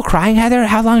 Is she still crying, Heather?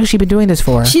 How long has she been doing this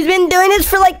for? She's been doing this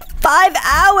for like 5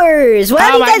 hours. What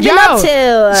have you guys been up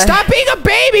to? Stop being a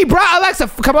baby, bro. Alexa,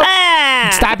 come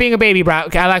on. Stop being a baby, bro.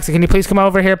 Okay, Alexa, can you please come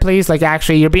over here, please? Like,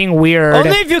 actually, you're being weird.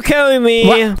 Only if you carry me.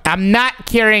 What? I'm not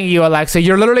carrying you, Alexa.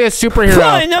 You're literally a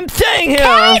superhero. Fine, I'm staying here.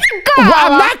 Carry the girl. Well,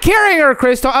 I'm not carrying her,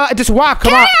 Crystal. Just walk.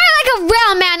 Come on. Carry her like a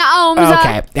real man, Ohms.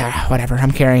 Okay, whatever.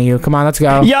 I'm carrying you. Come on, let's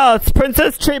go. Yeah, it's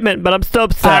princess treatment, but I'm still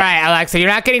upset. All right, Alexa, you're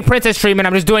not getting princess treatment.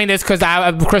 I'm just doing this because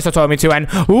Crystal told me to. And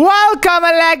welcome,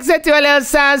 Alexa, to a little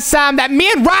sound that me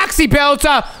and Roxy built.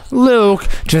 Luke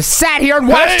just sat here and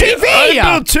watched TV.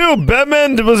 I built too.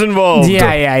 Batman was involved.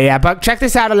 Yeah. But check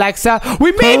this out, Alexa.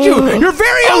 We made you your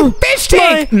very own fish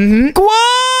tank.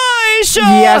 Squish! official.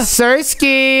 Yes, sir,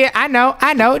 Ski. I know.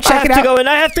 Check it out.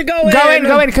 I have to go in.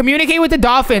 Go in. Communicate with the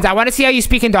dolphins. I want to see how you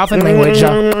speak in dolphin language.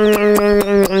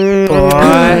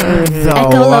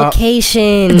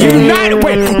 Echolocation.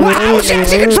 Wait, how is she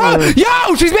actually controlling?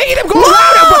 Yo, she's making them go around.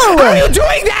 How are you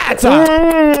doing that?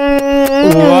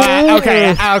 What?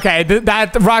 Okay.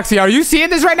 That Roxy, are you seeing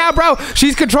this right now, bro?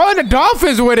 She's controlling the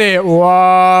dolphins with it.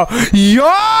 Whoa.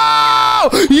 Yo.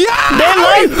 They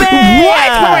like me.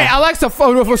 What? Wait, Alexa,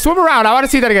 swim around. I want to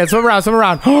see that again. Swim around.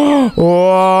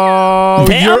 Whoa.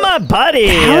 Damn, my buddy.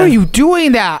 How are you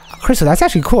doing that? Crystal, that's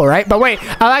actually cool, right? But wait,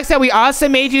 Alexa, we also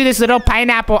made you this little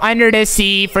pineapple under the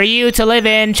sea for you to live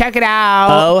in. Check it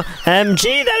out.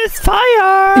 OMG, that is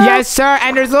fire. Yes, sir.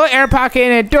 And there's a little air pocket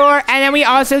in the door. And then we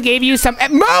also gave you some... Move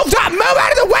out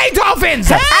of the way,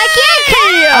 dolphins! I can't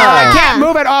I can't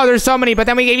move at all. There's so many. But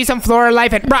then we gave you some flora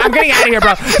life. And, bro, I'm getting out of here,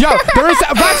 bro. Yo,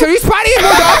 Rox, are you spotting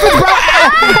more dolphins, bro?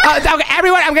 Okay,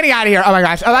 everyone, I'm getting out of here. Oh, my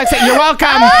gosh. Alexa, you're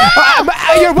welcome.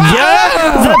 You're welcome.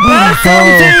 Yeah, the best.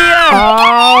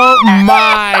 Oh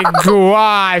my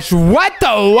gosh. What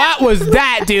was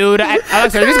that, dude?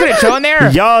 Alexa, are you just gonna chill in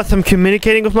there? Yes, I'm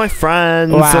communicating with my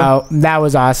friends. Wow, that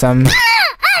was awesome.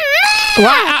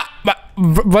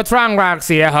 What's wrong,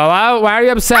 Roxy? Hello? Why are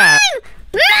you upset?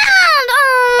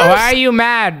 Why are you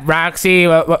mad, Roxy?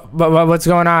 What's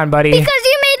going on, buddy? Because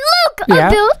you made Luke a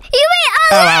build. You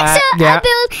made Alexa a build. But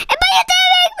you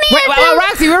didn't make me a build.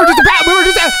 Roxy, we were just about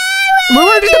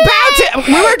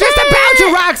to,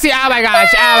 Roxy. Oh my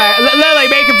gosh. Lily,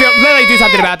 Lily, do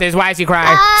something about this. Why is he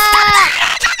crying?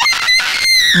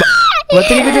 What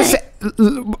did you just say?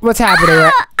 What's happening? I'm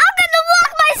gonna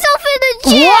walk myself in the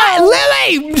gym. What?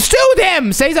 Lily, soothe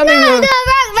him. Say something.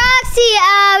 Roxy,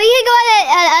 we can go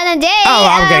on a date. Oh,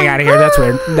 I'm getting out of here. That's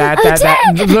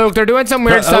weird. Luke, they're doing some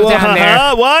weird stuff down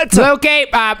there. What? Luke,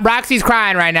 Roxy's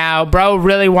crying right now. Bro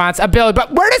really wants a build.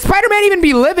 But where does Spider-Man even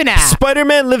be living at?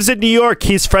 Spider-Man lives in New York.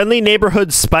 He's friendly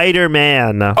neighborhood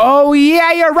Spider-Man. Oh,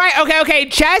 yeah, you're right. Okay,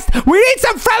 Chest. We need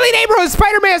some friendly neighborhood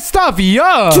Spider-Man stuff.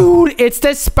 Yeah. Dude, it's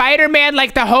the Spider-Man,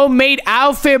 like the homemade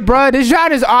outfit, bro. This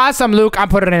shot is awesome, Luke. I'm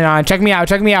putting it on. Check me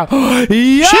out. Yeah.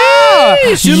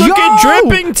 Jeez, you're looking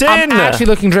Drippington. I'm actually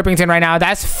looking Drippington right now.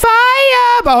 That's fire.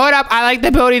 But hold up. I like the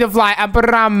ability to fly. I'm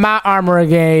putting on my armor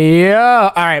again.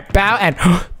 Yeah. All right. Bow and...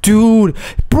 Dude,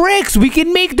 bricks. We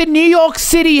can make the New York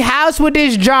City house with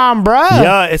this, John, bro.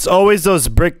 Yeah, it's always those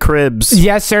brick cribs.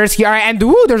 Yes, sir. All right, and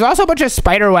there's also a bunch of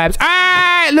spider webs. All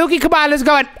right, Lukey, come on, let's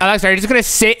go. Alexa, are you just going to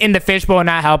sit in the fishbowl and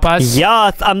not help us? Yeah,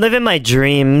 I'm living my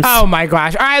dreams. Oh, my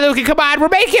gosh. All right, Lukey, come on. We're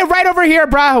making it right over here,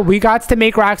 bro. We got to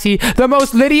make Roxy the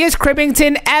most Lydia's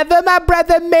Cribbington ever, my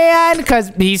brother, man. Because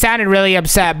he sounded really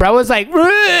upset. Bro was like, ugh.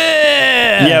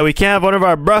 Yeah, we can't have one of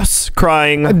our bros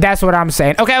crying. That's what I'm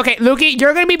saying. Okay, Lukey,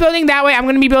 you're going to be building that way. I'm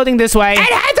going to be building this way. And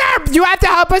Heather, you have to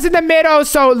help us in the middle.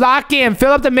 So lock in.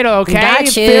 Fill up the middle, okay? Got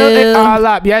you. Fill it all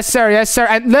up. Yes, sir.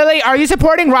 And Lily, are you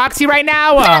supporting Roxy right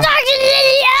now? Don't talk to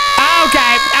Lydia.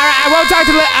 Okay. All right. I won't talk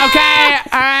to Lily. Okay.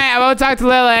 All right. I won't talk to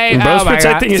Lily. Bro's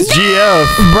protecting his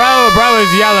GF. Bro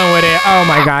is yelling with it. Oh,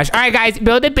 my gosh. All right, guys.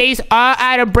 Build a base all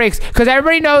out of bricks. Because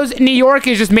everybody knows New York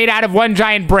is just made out of one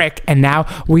giant brick. And now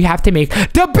we have to make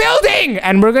the building.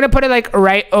 And we're going to put it like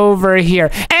right over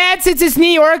here. And since it's New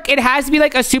York, it has to be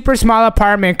like a super small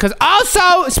apartment. Because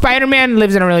also, Spider-Man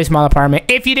lives in a really small apartment.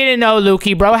 If you didn't know,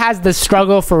 Lukey, bro has the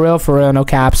struggle for real, no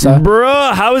caps.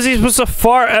 Bro, how is he supposed to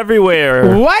fart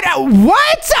everywhere? What?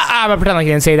 I'm gonna pretend like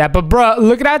he didn't say that. But bro,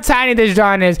 look at how tiny this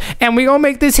John is. And we gonna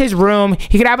make this his room.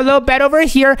 He could have a little bed over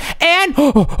here. And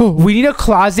we need a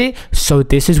closet. So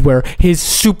this is where his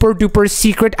super duper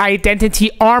secret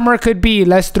identity armor could be.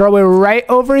 Let's throw it right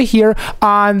over here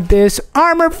on this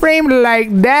armor frame like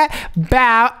that.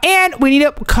 Bow. And we need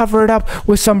to cover it up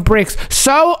with some bricks.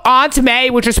 So Aunt May,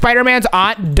 which is Spider-Man's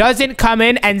aunt, doesn't come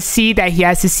in and see that he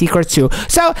has his secret too.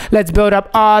 So let's build up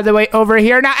all the way over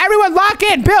here. Now everyone lock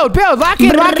in. Build. Lock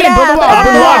in. Build the wall.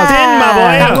 I'm locked in, my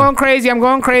boy. I'm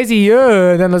going crazy.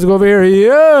 Yeah. Then let's go over here.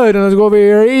 Yeah. Then let's go over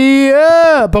here.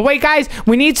 Yeah. But wait, guys.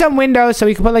 We need some windows. So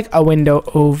we can put like a window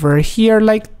over here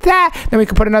like that. Then we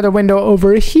can put another window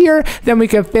over here. Then we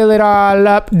can fill it all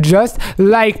up just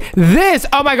like this.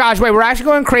 Oh my gosh. Wait, we're actually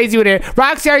going crazy with it.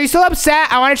 Roxy, are you still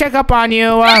upset? I want to check up on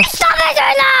you. Stop it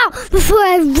right now before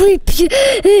I rip you.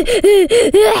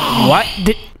 What?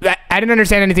 I didn't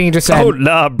understand anything you just said. Oh,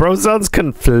 nah, bro sounds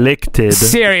conflicted.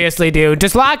 Seriously, dude.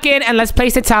 Just lock in and let's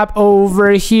place the top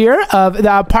over here of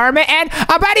the apartment. And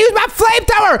I'm about to use my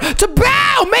flamethrower to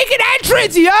make an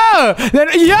entrance.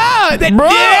 Bro,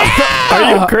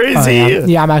 are you crazy?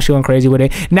 Yeah, I'm actually going crazy with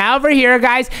it. Now over here,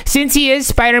 guys, since he is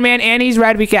Spider-Man and he's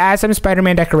red, we can add some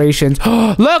Spider-Man decorations.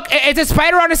 Look, it's a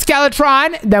spider on a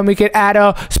Skeletron. Then we could add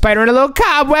a spider in a little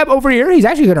cobweb over here. He's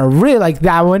actually going to really like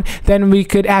that one. Then we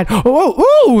could add,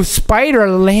 spider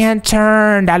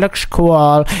lantern. That looks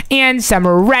cool. And some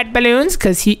red balloons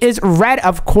because he is red,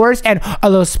 of course. And a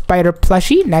little spider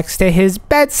plushie next to his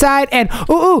bedside. And,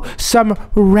 some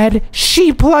red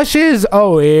sheep plushes.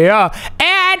 Oh, yeah.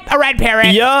 And a red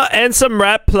parrot. Yeah, and some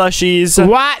rat plushies.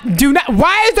 What?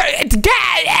 Why is there?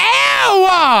 Ew!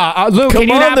 Luke,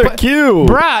 Come on, they're cute.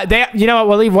 Bruh, you know what?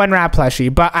 We'll leave one rat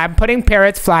plushie, but I'm putting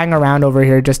parrots flying around over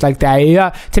here just like that. Yeah,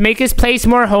 to make his place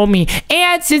more homey.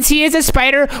 And since he is a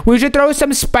spider, we should throw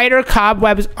some spider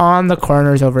cobwebs on the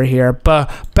corners over here. Bow,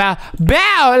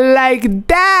 like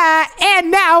that.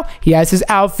 And now he has his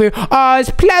outfit, his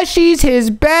plushies, his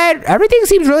bed. Everything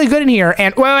seems really good in here.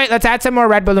 And wait, let's add some more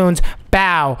red balloons.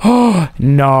 Bow.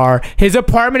 Nar. His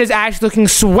apartment is actually looking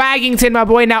swaggington, my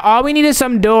boy. Now, all we need is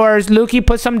some doors. Lukey,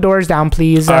 put some doors down,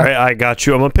 please. All right, I got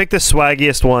you. I'm going to pick the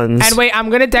swaggiest ones. And wait, I'm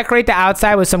going to decorate the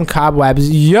outside with some cobwebs.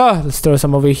 Yeah, let's throw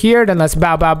some over here. Then let's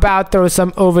bow. Throw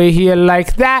some over here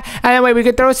like that. And then wait, we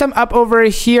could throw some up over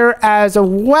here as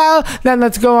well. Then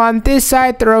let's go on this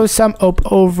side. Throw some up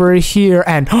over here.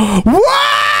 And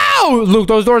whoa! Luke,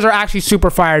 those doors are actually super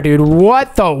fire, dude.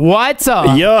 What?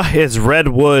 Yeah, it's red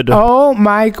wood. Oh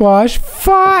my gosh,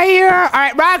 fire! All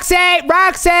right, Roxy,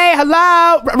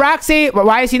 hello, Roxy.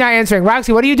 Why is he not answering?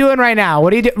 Roxy, what are you doing right now?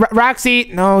 What are you doing?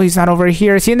 Roxy, no, he's not over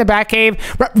here. Is he in the back cave?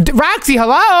 Roxy,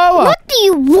 hello. What do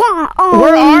you want?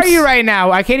 Where are you right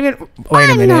now? I can't even. Wait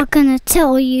a minute. I'm not gonna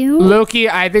tell you. Lukey,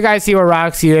 I think I see where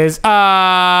Roxy is. You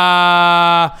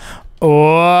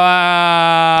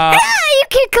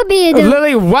can't come in.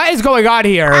 Lily, what is going on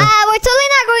here? We're totally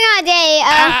not going on a date.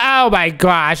 Oh my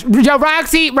gosh. Yo,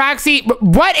 Roxy,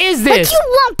 what is this? What you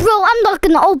want, bro? I'm not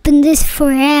gonna open this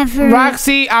forever.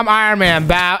 Roxy, I'm Iron Man.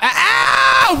 Bow.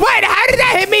 Ow! Wait, how did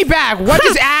that hit me back? What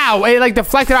is ow? It like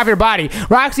deflected off your body.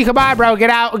 Roxy, come on, bro. Get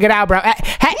out, bro.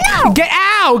 Hey, no! Get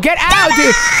out,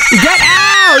 dude. Get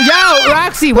out! Yo,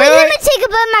 Roxy, wait. Let me take a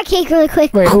bite of my cake really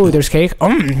quick. Wait, there's cake.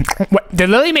 What, did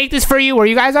Lily make this for you? Were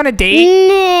you guys on a date?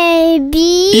 Maybe.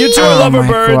 You two are lover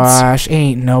birds. Oh my gosh,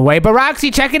 ain't no way. But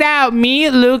Roxy, check it out. Me,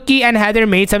 Lukey, and Heather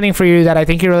made something for you that I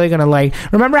think you're really gonna like.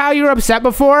 Remember how you were upset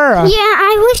before? Yeah,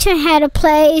 I wish I had a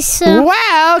place.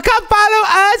 Well, come follow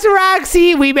us,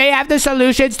 Roxy. We may have the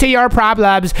solutions to your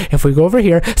problems. If we go over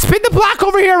here, spin the block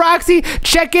over here, Roxy.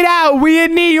 Check it out. We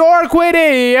in New York with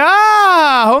it.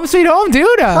 Home sweet home,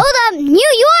 dude. Hold up, New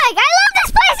York. I love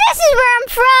this place. This is where I'm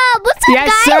from. What's up, yes,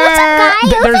 guy? Sir. What's up,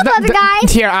 guy? What's up, other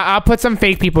guys? Here, I'll put some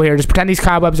fake people here. Just pretend these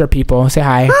cobwebs are people. Say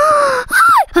hi.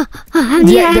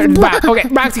 Okay,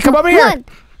 Roxy, come over here.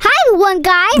 Hi, one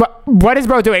guy. What is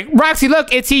bro doing? Roxy,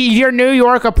 look, it's your New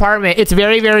York apartment. It's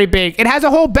very, very big. It has a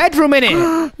whole bedroom in it.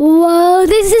 Whoa,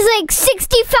 this is like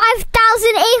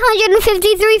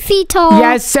 65,853 feet tall.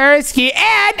 Yes, sirski.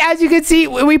 And as you can see,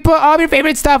 we put all your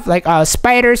favorite stuff, like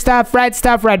spider stuff, red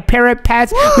parrot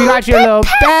pets. We got your little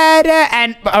bed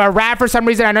and a rat for some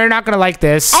reason. I know you're not going to like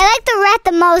this. I like the rat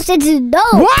the most. It's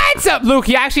dope. What's up, Luke?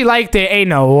 You actually liked it. Ain't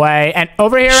no way. And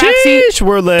over here, Sheesh,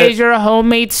 we're lit. is your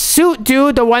homemade suit,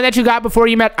 dude. The one that you got before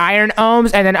you met Iron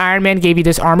Ohms, and then Iron Man gave you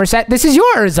this armor set. This is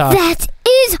yours. That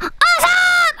is awesome.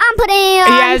 I'm putting it on.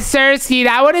 Yes, sirski.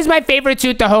 That one is my favorite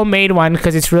suit, the homemade one,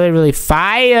 because it's really, really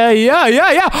fire.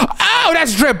 Yeah. Oh,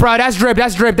 that's drip, bro. That's drip.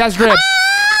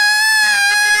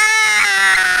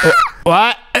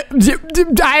 What?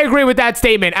 I agree with that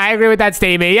statement.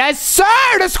 Yes,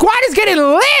 sir. The squad is getting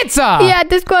lit. Yeah,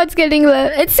 the squad's getting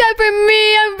lit. Except for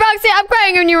me. I'm Roxy. I'm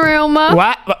crying in your room.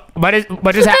 What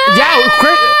just happened? Yeah,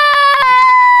 Chris.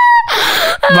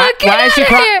 Why is she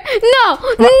crying? No, out.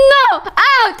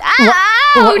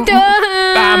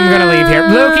 I'm gonna leave here.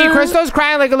 Lukey, Crystal's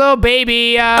crying like a little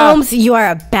baby. Ohms, you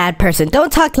are a bad person.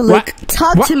 Don't talk to Luke.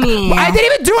 Talk to me. I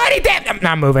didn't even do anything. I'm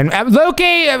not moving.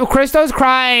 Lukey, Crystal's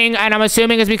crying, and I'm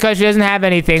assuming it's because she doesn't have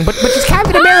anything. But she's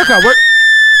Captain America.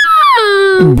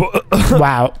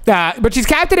 Wow. But she's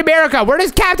Captain America. Where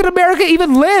does Captain America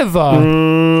even live?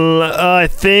 I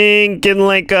think in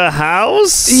like a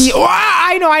house.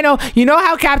 I know. You know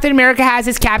how Captain America has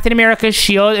his Captain America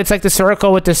shield? It's like the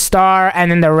circle with the star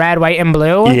and then the red, white, and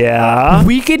blue. Yeah.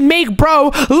 We could make bro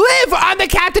live on the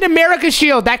Captain America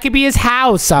shield. That could be his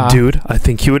house. Dude, I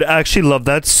think he would actually love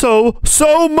that so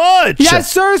much.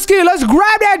 Yes, Sirski. Let's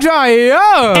grab that giant.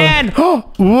 Yeah. And whoa,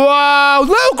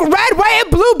 look, red, white,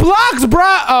 and blue blocks,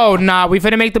 bro. Oh nah, we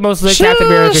finna make the most lit Captain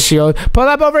America shield. Pull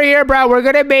up over here, bro. We're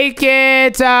gonna make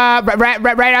it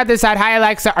right out this side. Hi,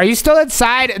 Alexa. Are you still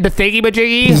inside the thingy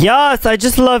majiggy? Yes, I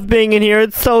just love being in here.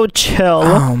 It's so chill.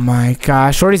 Oh my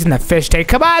gosh, Shorty's in the fish tank.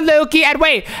 Come on, Lukey. And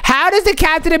wait, how does the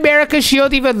Captain America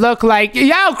shield even look like?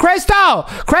 Yo, Crystal!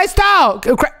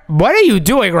 What are you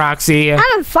doing, Roxy?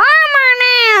 I'm a farmer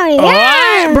now.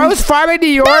 Yeah. What? Bro's farming New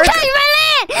York? Don't touch my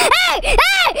land. Hey,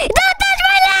 don't touch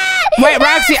my land. Wait,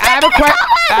 Roxy,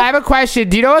 I have a question.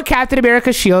 Do you know what Captain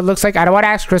America's shield looks like? I don't want to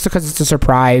ask Crystal because it's a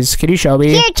surprise. Can you show me?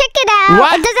 Here, check it out.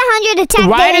 What? It does 100 attack.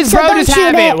 Why does bro just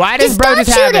have it? Why does bro just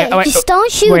have it? Oh, wait, just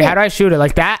don't shoot it. Wait, how do I shoot it?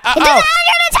 Like that? It does 100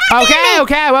 attack.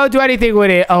 Okay, I won't do anything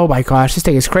with it. Oh my gosh, this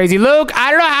thing is crazy. Luke,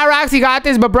 I don't know how Roxy got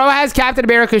this, but bro has Captain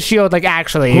America's shield, like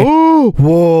actually. Ooh,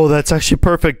 whoa, that's actually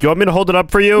perfect. You want me to hold it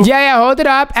up for you? Yeah, hold it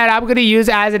up, and I'm gonna use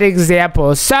it as an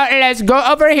example. So let's go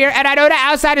over here, and I know the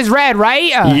outside is red, right?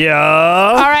 Yeah.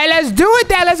 All right, let's do it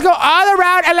then. Let's go all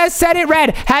around, and let's set it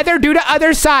red. Heather, do the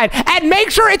other side, and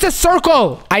make sure it's a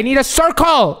circle. I need a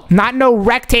circle, not no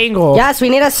rectangle. Yes, we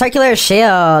need a circular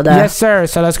shield. Yes, sir.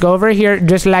 So let's go over here,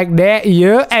 just like that.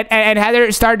 Yeah, and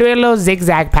Heather, start doing a little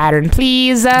zigzag pattern,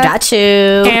 please. Got you.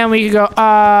 And we can go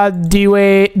all the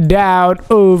way down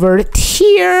over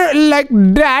here, like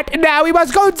that. Now we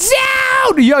must go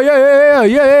down.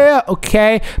 Yeah.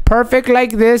 Okay, perfect,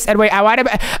 like this. And wait, I want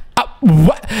to.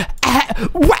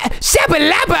 What?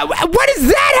 Shabalaba? What is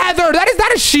that, Heather? That is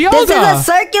not a shield. This is a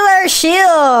circular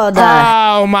shield.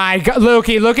 Oh my God,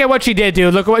 Lukey, look at what she did,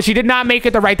 dude. Look at what she did not make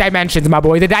it the right dimensions, my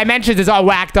boy. The dimensions is all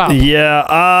whacked up.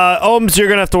 Yeah. Ohms, you're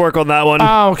gonna have to work on that one.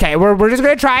 Okay, we're just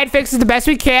gonna try and fix it the best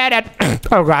we can. And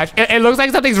oh gosh, it looks like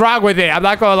something's wrong with it. I'm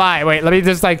not gonna lie. Wait, let me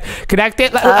just like connect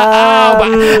it.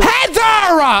 Heather!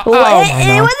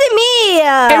 It wasn't me.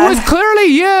 It was clearly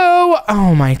you.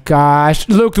 Oh my gosh,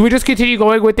 Luke, do we just continue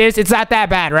going with this? It's not that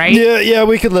bad, right? Yeah,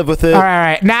 we could live with it. All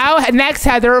right. Now, next,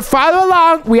 Heather, follow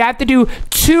along. We have to do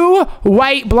 2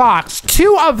 white blocks.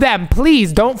 2 of them.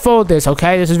 Please don't fold this,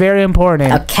 okay? This is very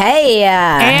important. Okay.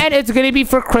 And it's going to be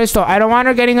for Crystal. I don't want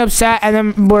her getting upset, and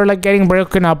then we're, like, getting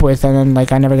broken up with, and then,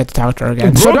 like, I never get to talk to her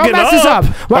again. So don't mess this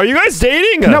up. Are you guys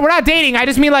dating? No, we're not dating. I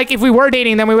just mean, like, if we were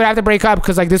dating, then we would have to break up,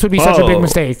 because, like, this would be such a big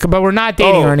mistake. But we're not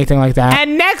dating or anything like that.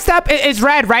 And next up is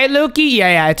red, right, Lukey?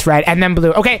 Yeah, it's red. And then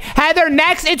blue. Okay, Heather,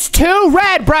 next, it's 2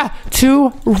 red, bruh.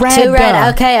 2 red. 2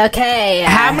 red. Okay.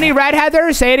 How many red,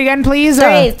 Heather? Say it again, please.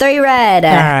 3 red.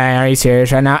 All right, are you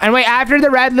serious right now? And wait, after the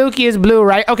red, Lukey is blue,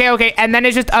 right? Okay. And then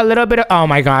it's just a little bit of, oh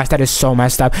my gosh, that is so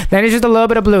messed up. Then it's just a little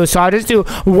bit of blue. So I'll just do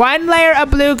 1 layer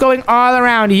of blue going all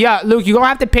around. Yeah, Luke, you're gonna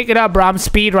have to pick it up, bro. I'm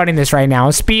speed running this right now.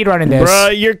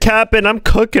 Bruh, you're capping. I'm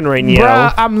cooking right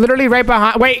now. Bruh, I'm literally right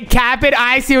behind. Wait, cap it.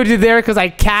 I see what you did there because I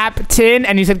captain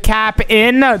and you said cap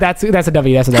in. No, that's a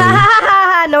W. That's a W.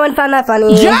 No one found that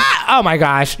funny. Yeah. Oh my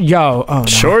gosh. Yo. Oh no.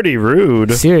 Shorty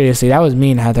rude. Seriously, that was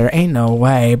mean, Heather. Ain't no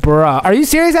way, bruh. Are you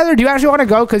serious, Heather? Do you actually want to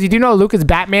go? Because you do know Luke is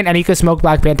Batman and he could smoke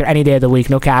Black Panther any day of the week.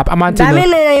 No cap. I'm on to Batman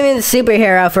isn't even a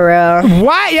superhero for real.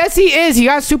 What? Yes, he is. He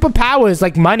got superpowers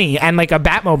like money and like a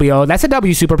Batmobile. That's a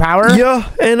W superpower. Yeah,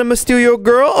 and I'm gonna steal your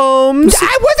girl, Ohms.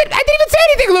 I didn't even say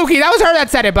anything, Lukey. That was her that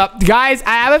said it. But guys,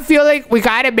 I have a feeling we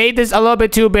kind of made this a little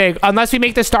bit too big. Unless we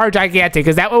make the star gigantic.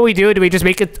 Is that what we do? Do we just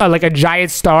make it like a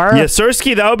giant star? Yeah,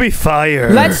 Sirski, that would be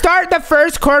fire. Let's start the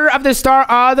first corner of the star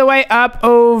all the way up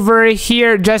over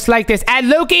here, just like this.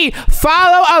 And Lukey,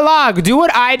 follow along. Do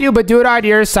what I do, but do it on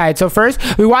your side. So first,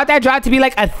 we want that dot to be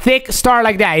like a thick star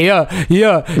like that.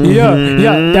 Yeah.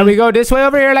 Then we go this way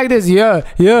over here like this. Yeah.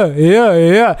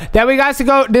 Then we got to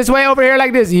go this way over here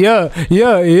like this. Yeah.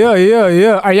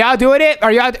 Are y'all doing it?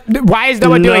 Why is no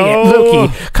one doing it?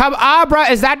 Lukey, come on, bro.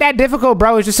 It's not that difficult,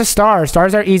 bro. It's just a star.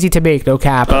 Stars are easy to make. No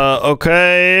cap.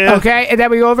 Okay. Okay, and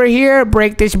then we go over here,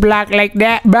 break this block like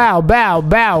that. Bow,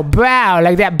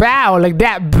 like that.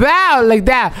 Bow, like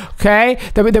that. Okay,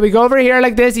 then we go over here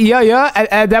like this. Yeah.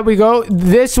 And then we go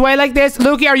this way like this.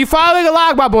 Lukey, are you following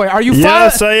along, my boy? Are you following?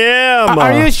 Yes, I am.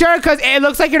 Are you sure? Because it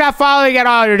looks like you're not following at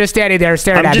all. You're just standing there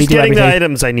staring at me. I'm just getting the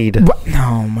items I need. What?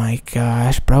 Oh my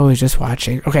gosh, bro is just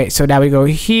watching. perfect. Okay, so now we go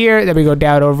here, then we go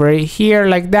down over here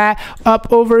like that,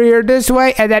 up over here this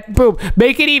way, and then boom,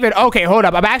 make it even. Okay, hold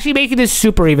up. I'm actually making this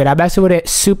super even. I'm messing with it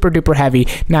super duper heavy.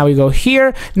 Now we go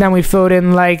here, then we fill it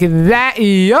in like that.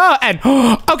 Yeah, and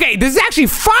okay, this is actually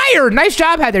fire. Nice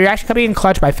job, Heather. You're actually coming in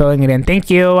clutch by filling it in. Thank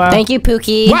you. Thank you,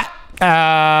 Pookie. What?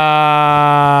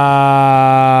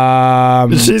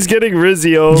 She's getting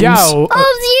Rizzy. Oh, you know I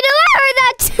heard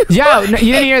that too. Yo, no,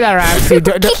 you didn't hear that, Roxy.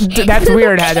 That's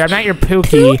weird, Heather. I'm not your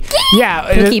Pookie.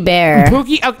 Yeah. Pookie Bear.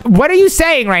 Pookie, what are you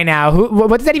saying right now?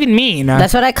 What does that even mean?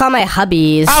 That's what I call my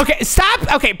hubbies. Okay,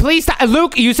 stop. Okay, please stop.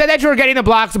 Luke, you said that you were getting the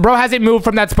blocks. Bro hasn't moved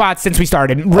from that spot since we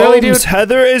started. Really, dude?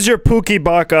 Heather is your Pookie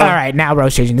Baka. All right, now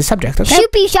bro's changing the subject, okay?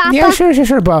 Shoopy shopper. Yeah,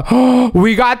 sure, bro.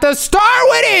 We got the star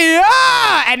with it.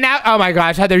 Yeah! And now, oh my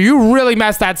gosh, Heather, you really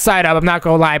messed that side up. I'm not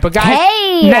gonna lie. But guys,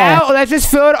 now let's just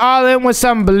fill it all in with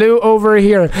some blue over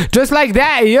here. Just like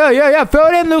that. Yeah. Fill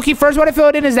it in, Lukey. First one to fill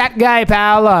it in is that guy,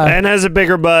 pal. And has a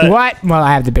bigger butt. What? Well,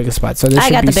 I have the biggest butt, so this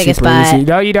should be biggest super butt. easy.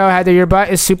 No, you don't, Heather. Your butt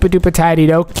is super duper tidy.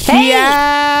 No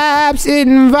caps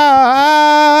involved.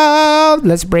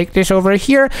 Let's break this over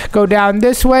here. Go down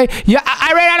this way. Yeah,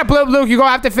 I ran out of blue, Luke. You're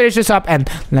gonna have to finish this up, and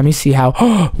let me see how.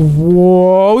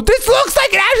 Whoa! This looks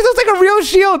like it actually looks like a real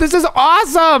shield. This is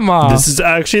awesome. This is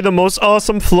actually the most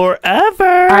awesome floor ever.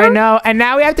 I know. And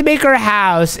now we have to make her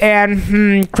house,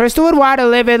 and Crystal would want to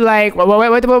live in like what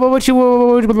would she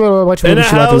want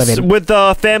to live in? With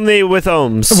a family with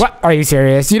ohms. What? Are you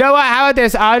serious? You know what? How about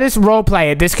this? I'll just role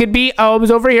play it. This could be ohms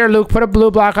over here. Luke, put a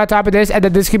blue block on top of this, and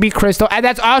then this could be Crystal, and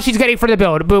that's all she's getting for the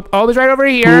build. Boop. Ohms right over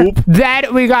here. Boop.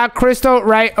 Then we got Crystal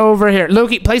right over here.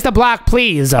 Lukey, place the block,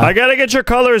 please. I gotta get your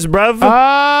colors, bruv.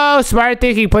 Oh, smart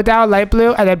thinking. Put down light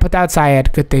blue, and then put down cyan.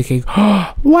 Good thinking.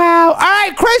 Wow. All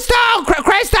right, Crystal.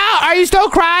 Crystal, are you still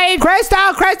crying? Crystal,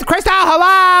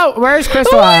 hello. Where's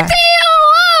Crystal? Why do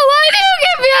you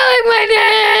keep yelling my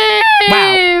name?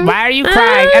 Wow, why are you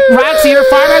crying? Roxy, your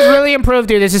farm has really improved,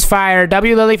 dude. This is fire.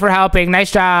 W Lily for helping.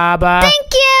 Nice job.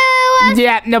 Thank you.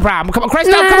 Yeah, no problem. Come on,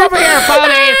 Crystal, come over here. Follow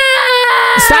me.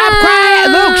 Stop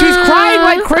crying. Luke, she's crying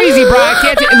like crazy, bro. I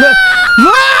can't. Luke,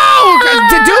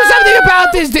 do something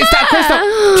about this. Stop, Crystal.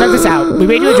 Check this out. We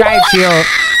made you a giant shield.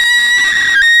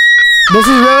 This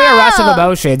is really a rush of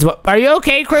emotions. Are you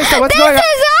okay, Crystal? What's going on? This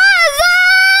is awesome.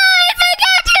 It's a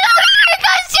Captain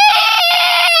America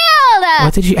shield.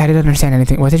 What did you? I didn't understand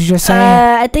anything. What did you just say?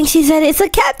 I think she said it's a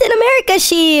Captain America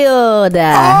shield.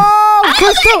 Oh,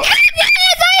 Crystal. I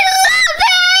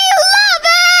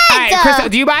love it. Crystal,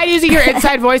 do you mind using your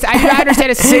inside voice? I do not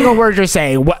understand a single word you're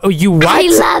saying. What? I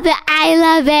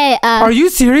love it. Are you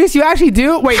serious? You actually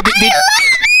do? Wait. I love it.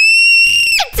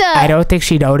 I don't think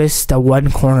she noticed the one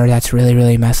corner that's really,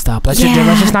 really messed up. Let's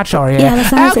just not show her. Yeah,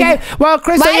 let's not okay. Well,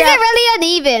 Crystal. Why is it really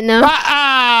uneven?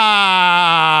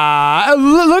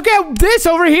 Look at this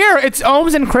over here. It's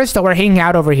Ohms and Crystal. We're hanging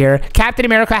out over here. Captain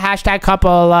America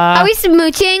 #couple. Are we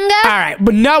smooching? All right,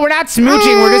 but no, we're not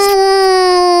smooching. We're just.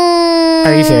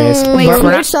 Are you serious? Wait,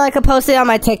 smooch so I could post it on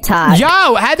my TikTok.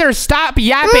 Yo, Heather, stop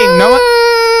yapping. No one.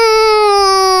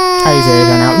 Are you serious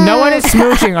right now? No one is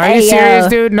smooching. Are you serious,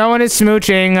 dude? No one is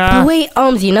smooching. But wait,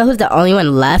 Ohms, you know who's the only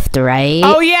one left, right?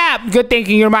 Oh, yeah. Good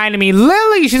thinking. You reminded me.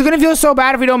 Lily, she's going to feel so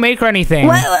bad if we don't make her anything.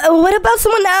 What about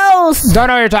someone else? Don't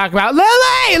know what you're talking about.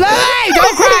 Lily,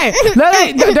 don't cry.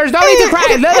 Lily, there's no need to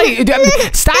cry. Lily,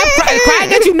 stop crying. Crying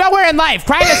gets you nowhere in life.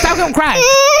 Stop crying.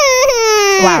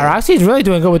 Wow, Roxy's really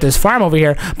doing good with this farm over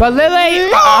here. But Lily,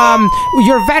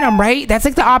 you're Venom, right? That's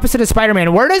like the opposite of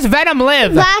Spider-Man. Where does Venom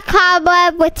live? Black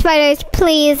cobweb with spiders,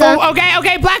 please. Oh,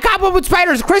 okay. Black cobweb with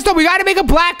spiders. Crystal, we got to make a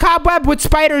black cobweb with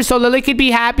spiders so Lily could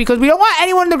be happy because we don't want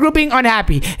anyone in the group being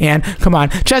unhappy. And come on,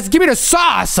 just give me the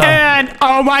sauce. And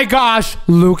oh my gosh,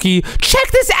 Lukey,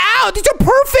 check this out. These are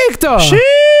perfect.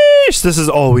 Sheesh, this is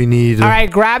all we need. All right,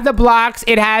 grab the blocks.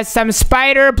 It has some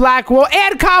spider, black wool,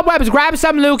 and cobwebs. Grab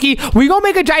some, Lukey. We gonna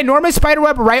make a ginormous spider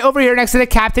web right over here next to the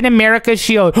Captain America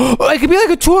shield. It could be like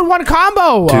a 2-in-1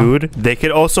 combo. Dude, they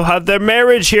could also have their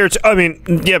marriage here.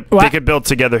 They could build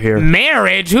together here.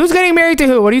 Marriage? Who's getting married to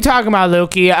who? What are you talking about,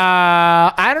 Lukey?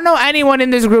 I don't know anyone in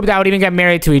this group that would even get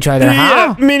married to each other.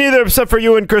 Yeah, me neither, except for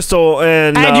you and Crystal.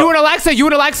 And you and Alexa.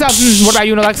 What about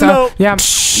you and Alexa? No. Yeah.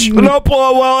 Nope.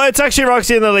 Well, it's actually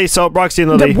Roxy and Lily. So Roxy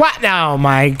and Lily. What? Oh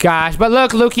my gosh. But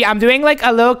look, Lukey, I'm doing like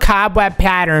a little cobweb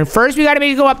pattern. First, we got to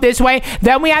make it go up this way.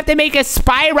 Then we have to make a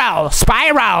spiral.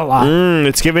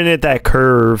 It's giving it that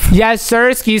curve. Yes,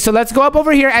 sirski. So let's go up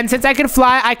over here. And since I can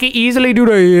fly, I can easily do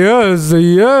the yes.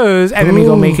 And then we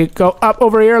go make it go up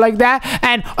over here like that.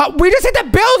 And we just hit the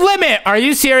build limit. Are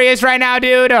you serious right now,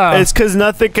 dude? It's because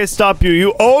nothing can stop you.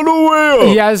 You all the way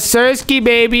up. Yes, sirski,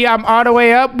 baby. I'm all the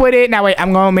way up with it. Now, wait.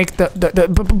 I'm going slow make the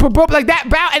like that,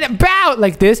 bow, and then bow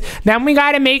like this. Then we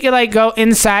gotta make it like go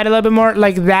inside a little bit more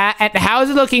like that. And how is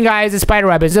it looking, guys? The spider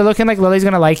web, is it looking like Lily's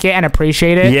gonna like it and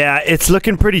appreciate it? Yeah, it's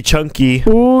looking pretty chunky.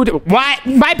 Ooh, what?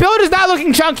 My build is not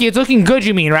looking chunky. It's looking good,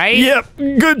 you mean, right? Yep,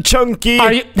 good chunky.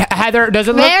 Are you, Heather, does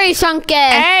it look Very chunky.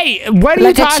 Hey, what are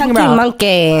Like you a talking chunky about?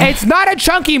 monkey. It's not a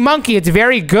chunky monkey. It's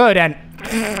very good. And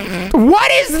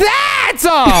what is that?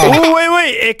 Oh,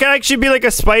 wait. It can actually be like a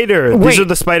spider. Wait. These are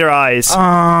the spider eyes.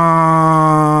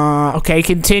 Okay,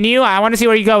 continue. I want to see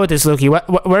where you go with this,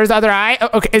 Lukey. Where's the other eye?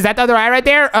 Okay, is that the other eye right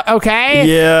there? Okay.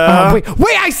 Yeah. Wait,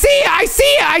 I see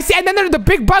it. And then the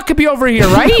big butt could be over here,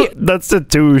 right? That's the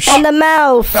douche. And the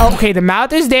mouth. Okay, the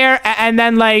mouth is there, and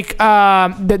then like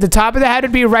the top of the head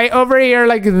would be right over here,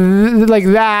 like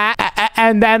that,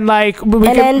 and then like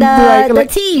the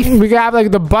teeth. We could have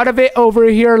like the butt of it over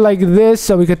here like this,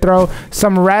 so we could throw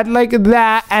some red like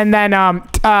that, and then that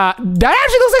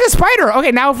actually looks like a spider.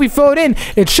 Okay, now if we fill it in,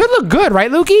 it should look good, right,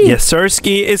 Lukey? Yes,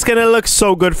 Sirski. It's gonna look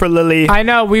so good for Lily. I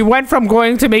know. We went from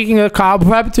going to making a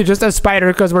cobweb to just a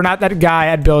spider because we're not that guy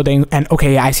at building. And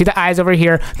okay, I see the eyes over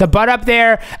here, the butt up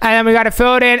there, and then we gotta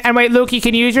fill it in. And wait, Lukey,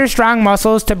 can you use your strong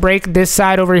muscles to break this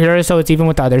side over here so it's even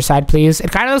with the other side, please?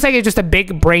 It kind of looks like it's just a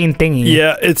big brain thingy.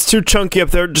 Yeah, it's too chunky up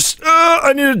there. Just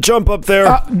I need to jump up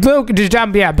there. Luke, just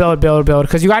jump. Yeah, build.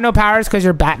 Because you got no powers because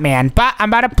you're Batman. But I'm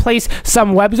about to place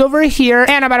some webs over here,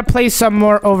 and I'm about to place some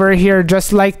more over here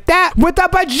just like that with a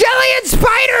bajillion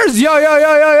spiders. Yo.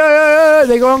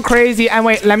 They're going crazy. And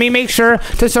wait, let me make sure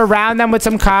to surround them with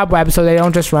some cobwebs so they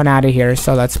don't just run out of here.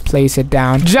 So let's place it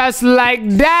down just like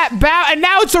that. Bow. And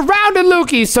now it's surrounded,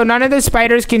 Lukey. So none of the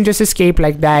spiders can just escape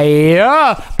like that.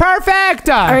 Yeah, perfect.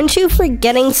 Aren't you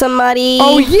forgetting somebody?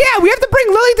 Oh, yeah. We have to bring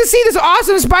Lily to see this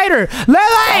awesome spider.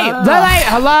 Lily,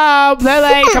 hello.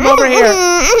 Lily, come over here.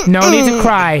 No need to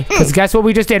cry, because guess what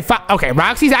we just did? Okay,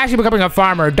 Roxy's actually becoming a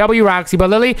farmer. W Roxy. But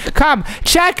Lily, come,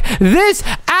 check this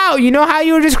out. You know how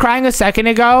you were just crying a second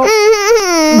ago?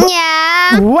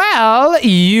 Yeah. Well,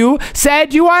 you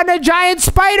said you wanted a giant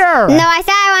spider. No, I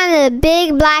said I wanted a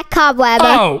big black cobweb.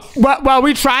 Oh, well,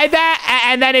 we tried that,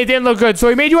 and then it didn't look good. So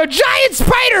we made you a giant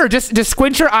spider. Just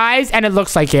squint your eyes, and it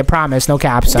looks like it. Promise, no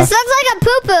caps. This looks like a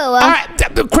poo-poo. All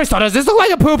right, Crystal, does this look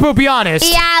like a poo-poo? Be honest.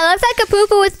 Yeah, it looks like a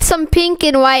poo-poo with some pink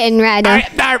and white and red. All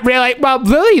right, really? Well,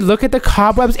 Lily, look at the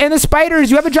cobwebs and the spiders.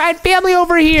 You have a giant family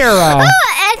over here. Oh,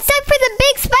 except for the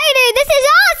big spider. This is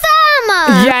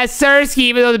awesome. Yes, Sirski,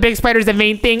 even though the big spider's the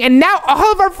main thing. And now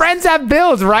all of our friends have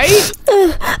builds, right?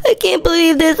 I can't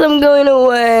believe this. I'm going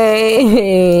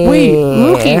away. Wait,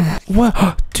 Lukey.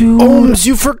 What? Dude. Oh,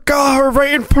 you forgot her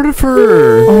right in front of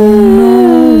her. Oh,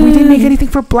 no. We didn't make anything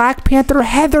for Black Panther.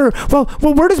 Heather. Well,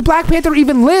 where does Black Panther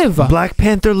even live? Black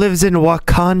Panther lives in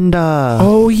Wakanda.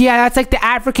 Oh, yeah. That's like the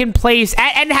African place.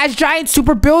 And has giant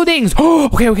super buildings. Oh,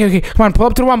 okay. Come on, pull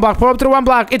up to the one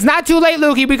block. It's not too late,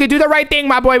 Lukey. We could do the right thing,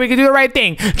 my boy. We could do the right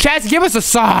thing. Chess, give us a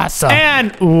sauce.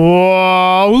 And,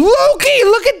 whoa, Lukey,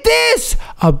 look at this.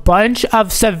 A bunch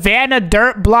of Savannah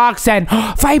dirt blocks and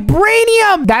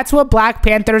vibranium. That's what Black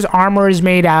Panther's armor is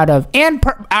made out of. And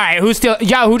all right, who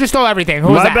just stole everything?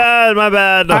 Who was that? My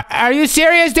bad. Are you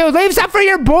serious, dude? Leave some for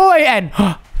your boy. And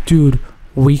dude,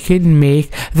 we can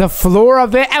make the floor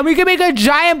of it, and we can make a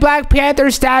giant Black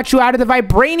Panther statue out of the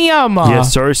vibranium.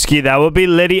 Yes, Sirski, that would be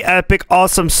Liddy epic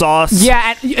awesome sauce.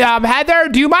 Yeah, and Heather,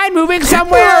 do you mind moving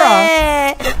somewhere?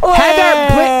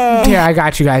 Heather, here, I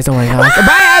got you guys. Don't worry. Bye,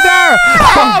 Heather.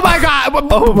 Oh my God.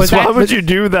 Why would you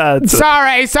do that?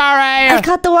 Sorry. I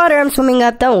caught the water. I'm swimming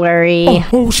up. Don't worry.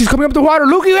 Oh, she's coming up the water.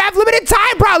 Luke, you have limited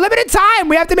time, bro. Limited time.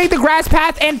 We have to make the grass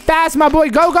path and fast, my boy.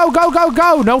 Go.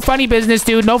 No funny business,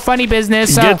 dude. No funny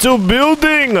business. Get to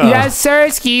building. Yes,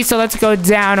 Sirski. So let's go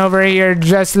down over here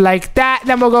just like that.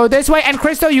 Then we'll go this way. And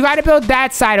Crystal, you got to build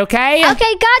that side, okay?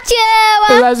 Okay, got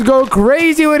you. Let's go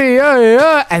crazy with it.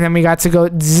 Yeah. And then we got to go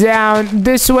down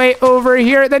this way over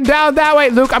here. Then down that way.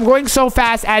 Luke, I'm going so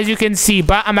fast, as you can see.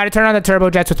 But I'm about to turn on the turbo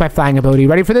jets with my flying ability.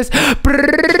 Ready for this?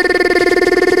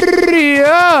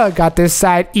 Yeah. Got this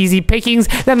side. Easy pickings.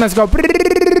 Then let's go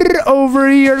over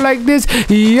here like this.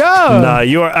 Yeah. Nah,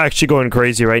 you are actually going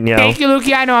crazy right now. Thank you,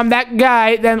 Lukey. I know I'm that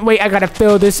guy. Then wait, I gotta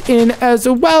fill this in as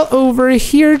well over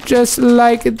here, just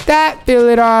like that. Fill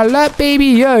it all up, baby.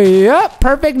 Yeah.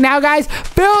 Perfect. Now, guys,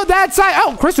 fill that side.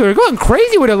 Oh, Crystal, you're going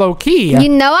crazy with a low key. You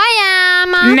know I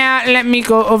am. Now let me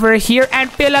go over here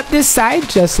and fill up this side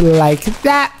just like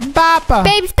that. Boppa.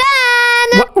 Babe's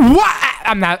done. What?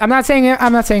 I'm not saying it.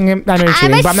 I'm not saying it. I know you're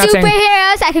cheating, I'm a but I'm not saying it.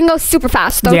 superhero, so I can go super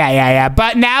fast. Yeah.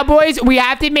 But now, boys, we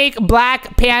have to make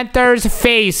Black Panther's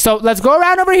face. So let's go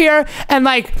around over here and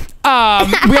like we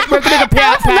have to make a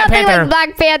Nothing panther. like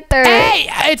Black Panther. Hey,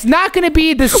 it's not gonna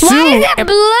be the suit. Why is it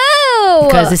blue?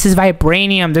 Because this is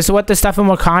vibranium. This is what the stuff in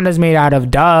Wakanda is made out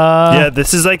of. Duh. Yeah,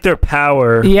 this is like their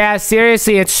power. Yeah,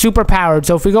 seriously, it's super powered.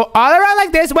 So if we go all around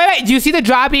like this, wait, do you see the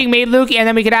jaw being made, Luke? And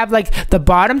then we could have like the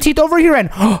bottom teeth over here. And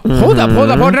hold up. No,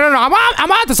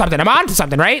 I'm onto something,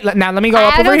 right? Now let me go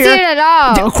up over here. I don't see it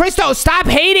at all. Christo, stop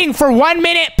hating for 1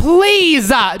 minute,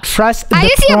 please. Trust the I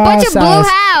just see a bunch of blue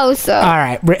house. All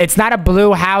right, it's not a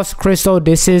blue house, Crystal.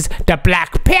 This is the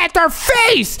Black Panther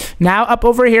face. Now up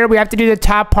over here, we have to do the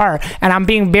top part, and I'm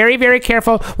being very, very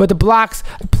careful with the blocks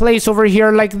placed over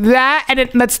here like that, and then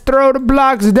let's throw the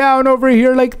blocks down over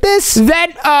here like this.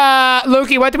 Then,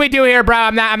 Loki, what do we do here, bro?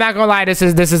 I'm not gonna lie. This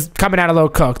is coming out a little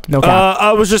cooked. No cap.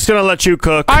 I was just gonna let you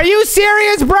cook. Are you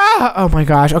serious, bro? Oh my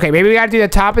gosh. Okay, maybe we gotta do the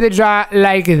top of the jaw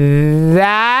like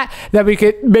that. Then we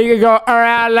could make it go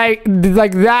around like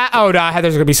that. Oh no,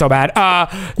 Heather's gonna be so bad.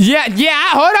 Yeah.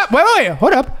 Hold up. Wait.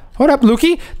 Hold up,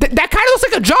 Lukey. That kind of looks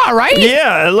like a jaw, right?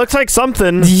 Yeah, it looks like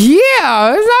something.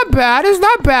 Yeah, it's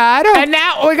not bad. And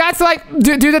now we got to like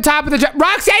do the top of the jaw.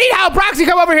 Roxy, I need help. Roxy,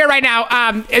 come over here right now.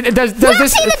 Does Roxy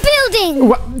this in the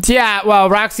building. Yeah, well,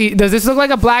 Roxy, does this look like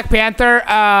a Black Panther?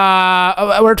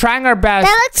 We're trying our best.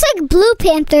 That looks like Blue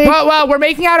Panther. Well, we're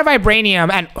making out of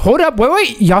vibranium. And hold up,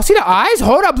 wait. Y'all see the eyes?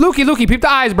 Hold up, Lukey, peep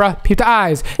the eyes, bro. Peep the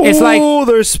eyes. It's Ooh,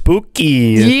 they're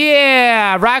spooky.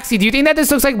 Yeah, Roxy, do you think that this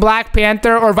looks like Black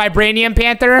Panther or Vibranium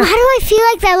Panther? Why do I feel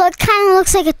like that kind of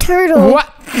looks like a turtle?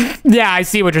 What? Yeah, I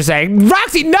see what you're saying.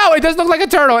 Roxy, no, it doesn't look like a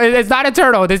turtle. It's not a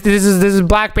turtle. This is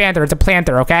Black Panther. It's a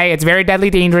planter, okay? It's very deadly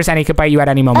dangerous, and it could bite you at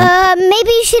any moment. Maybe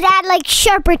you should add like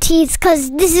sharper teeth,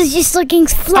 because this is just looking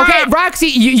flat. Okay, Roxy,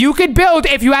 you could build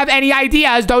if you have any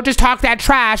ideas. Don't just talk that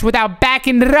trash without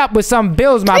backing it up with some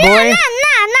bills, my boy. Nah.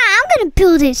 I'm gonna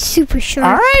build it super sharp.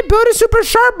 All right, build it super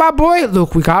sharp, my boy.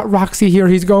 Look, we got Roxy here.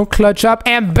 He's going to clutch up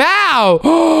and bow.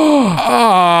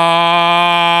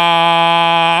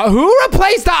 Who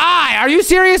replaced the eye? Are you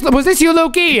serious? Was this you,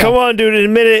 Lukey? Come on, dude.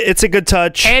 Admit it. It's a good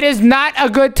touch. It is not a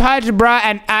good touch, bruh,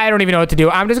 and I don't even know what to do.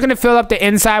 I'm just going to fill up the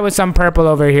inside with some purple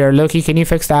over here. Lukey, can you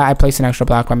fix that? I placed an extra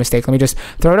block by mistake. Let me just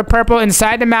throw the purple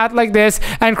inside the mouth like this.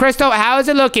 And Crystal, how is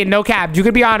it looking? No cap. You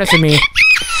could be honest with me.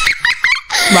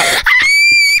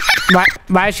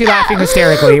 Why is she laughing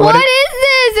hysterically? What is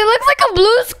this? It looks like a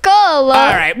blue skull.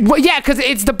 All right. Well, yeah, because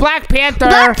it's the Black Panther.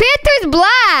 Black Panther's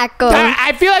black.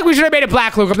 I feel like we should have made it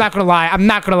black, Luke. I'm not going to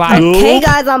lie. Okay,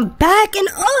 guys, I'm back. And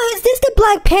is this the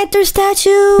Black Panther statue?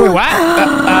 Wait, what?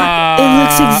 It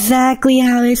looks exactly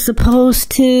how it's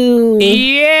supposed to.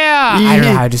 Yeah. I don't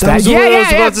know how to do that. That's what I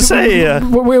was about to say.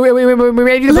 Wait. We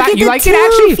made the black. At You the like tooth. it,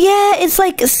 actually? Yeah, it's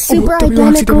like super Roxy.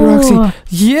 identical.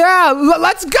 Yeah,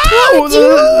 let's go.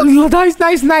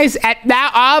 Nice. And now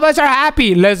all of us are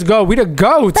happy. Let's go. We the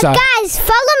goats. But guys,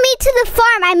 follow me to the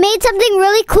farm. I made something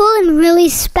really cool and really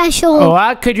special.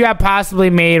 What could you have possibly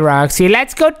made, Roxy?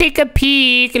 Let's go take a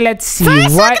peek. Let's see.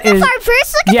 First, look at the farm.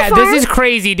 Yeah, this is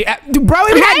crazy. Bro, we got How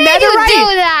did you netherite. do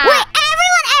that? Wait,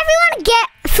 everyone get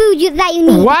food that you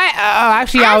need. What?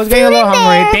 Actually, I was getting a little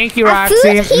hungry. Thank you, Roxy.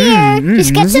 Food here.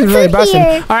 Just get some food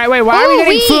here. All right, wait. Why are we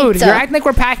getting food? You're acting like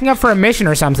we're packing up for a mission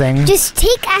or something. Just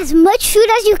take as much food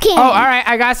as you can. Oh, all right.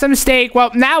 I got some steak.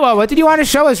 Well, now what did you want to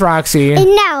show us, Roxy?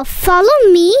 And now follow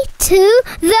me to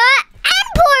the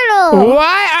end portal.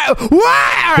 What?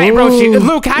 All right, bro.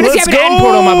 Luke, how does he have an end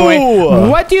portal, my boy?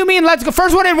 What do you mean? Let's go.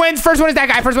 First one in wins. First one is that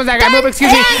guy. Move,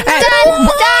 excuse me.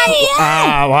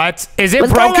 What? Is it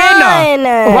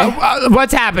broken?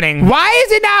 What's happening? Why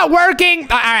is it not working?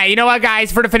 All right, you know what,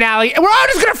 guys? For the finale, we're all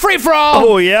just gonna free for all.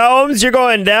 Oh yeah, Holmes, you're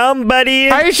going down, buddy.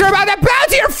 Are you sure about that?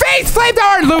 Bounce to your face,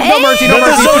 flamethrower. Luke, no mercy. No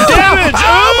damage.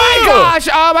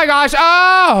 Oh my gosh.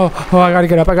 Oh, I gotta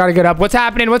get up. What's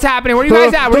happening? Where are you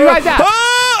guys at?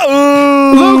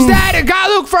 Luke's dead. Got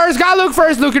Luke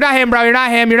first. Luke, you're not him, bro. You're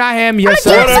not him. Yes,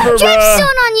 sir. Whatever, bro.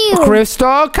 On you.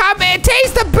 Crystal, come and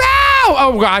taste the bow.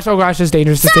 Oh gosh, it's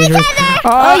dangerous. Heather. You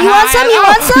want some?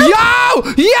 Yo.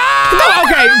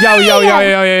 Okay.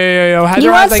 Yo.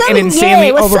 Heather has like an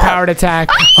insanely overpowered attack.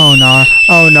 Oh no.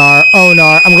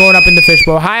 I'm going up in the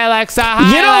fishbowl. Hi, Alexa.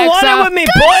 You don't want it with me,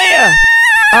 boy.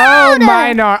 Oh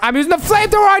my no! I'm using the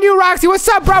flamethrower on you, Roxy. What's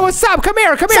up, bro? Come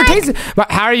here. Taste.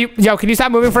 How are you? Yo, can you stop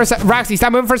moving for a second? Roxy,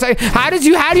 stop moving for a second. How do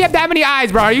you have that many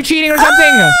eyes, bro? Are you cheating or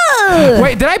something?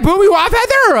 Wait, did I boom you off,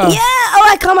 Heather? Yeah. Oh,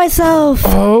 I caught myself.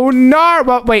 Oh no!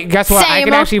 Well, wait. Guess what? I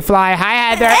can actually fly. Hi,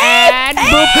 Heather. And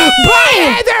boop.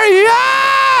 Bye, Heather.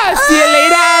 Yeah. See you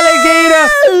later,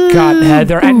 alligator. God,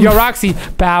 Heather. And yo, Roxy,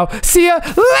 bow. See you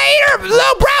later,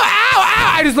 little bro. Ow.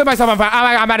 I I just lit myself on fire.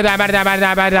 I'm out of that.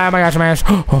 Oh my gosh.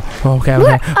 Okay.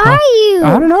 Where are you?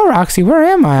 I don't know, Roxy. Where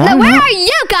am I? No, where are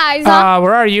you guys?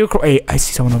 Where are you? Wait, I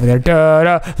see someone over there.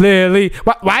 Lily.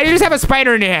 Why do you just have a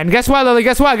spider in your hand? Guess what, Lily?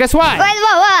 Guess what? What?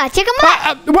 Check him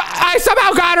out. I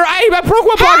somehow got her. I broke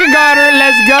one block and got her.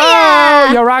 Let's go.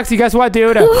 Yeah. Yo, Roxy, guess what,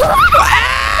 dude? Okay,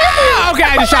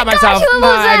 I just shot myself.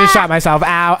 I just shot myself.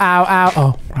 Ow.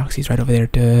 Oh, Roxy's right over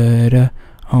there.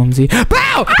 Holmesy.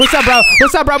 Bow! What's up, bro?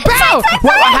 Bow!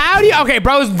 How do you... Okay,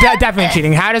 bro's definitely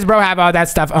cheating. How does bro have all that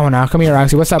stuff? Oh, no. Come here,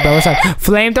 Roxy. What's up, bro?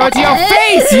 Flamethrower to your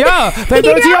face, yo!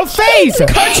 Flamethrower to your face!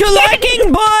 Cut your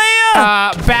legging, boy!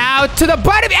 Bow to the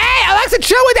bottom. Hey, Alexa,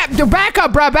 chill with that. Back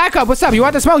up, bro. Back up. What's up? You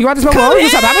want the smoke? What's up?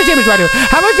 How much damage do I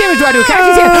do?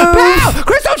 Cassy's here. Bow!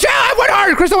 Crystal, chill! I went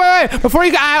hard. Crystal, wait. Before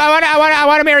you... I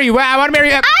want to marry you. I want to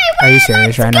marry you. Are you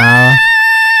serious right now?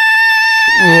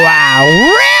 Wow.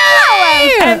 Really?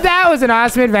 And that was an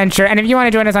awesome adventure. And if you want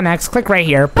to join us on X, click right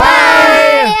here. Bye!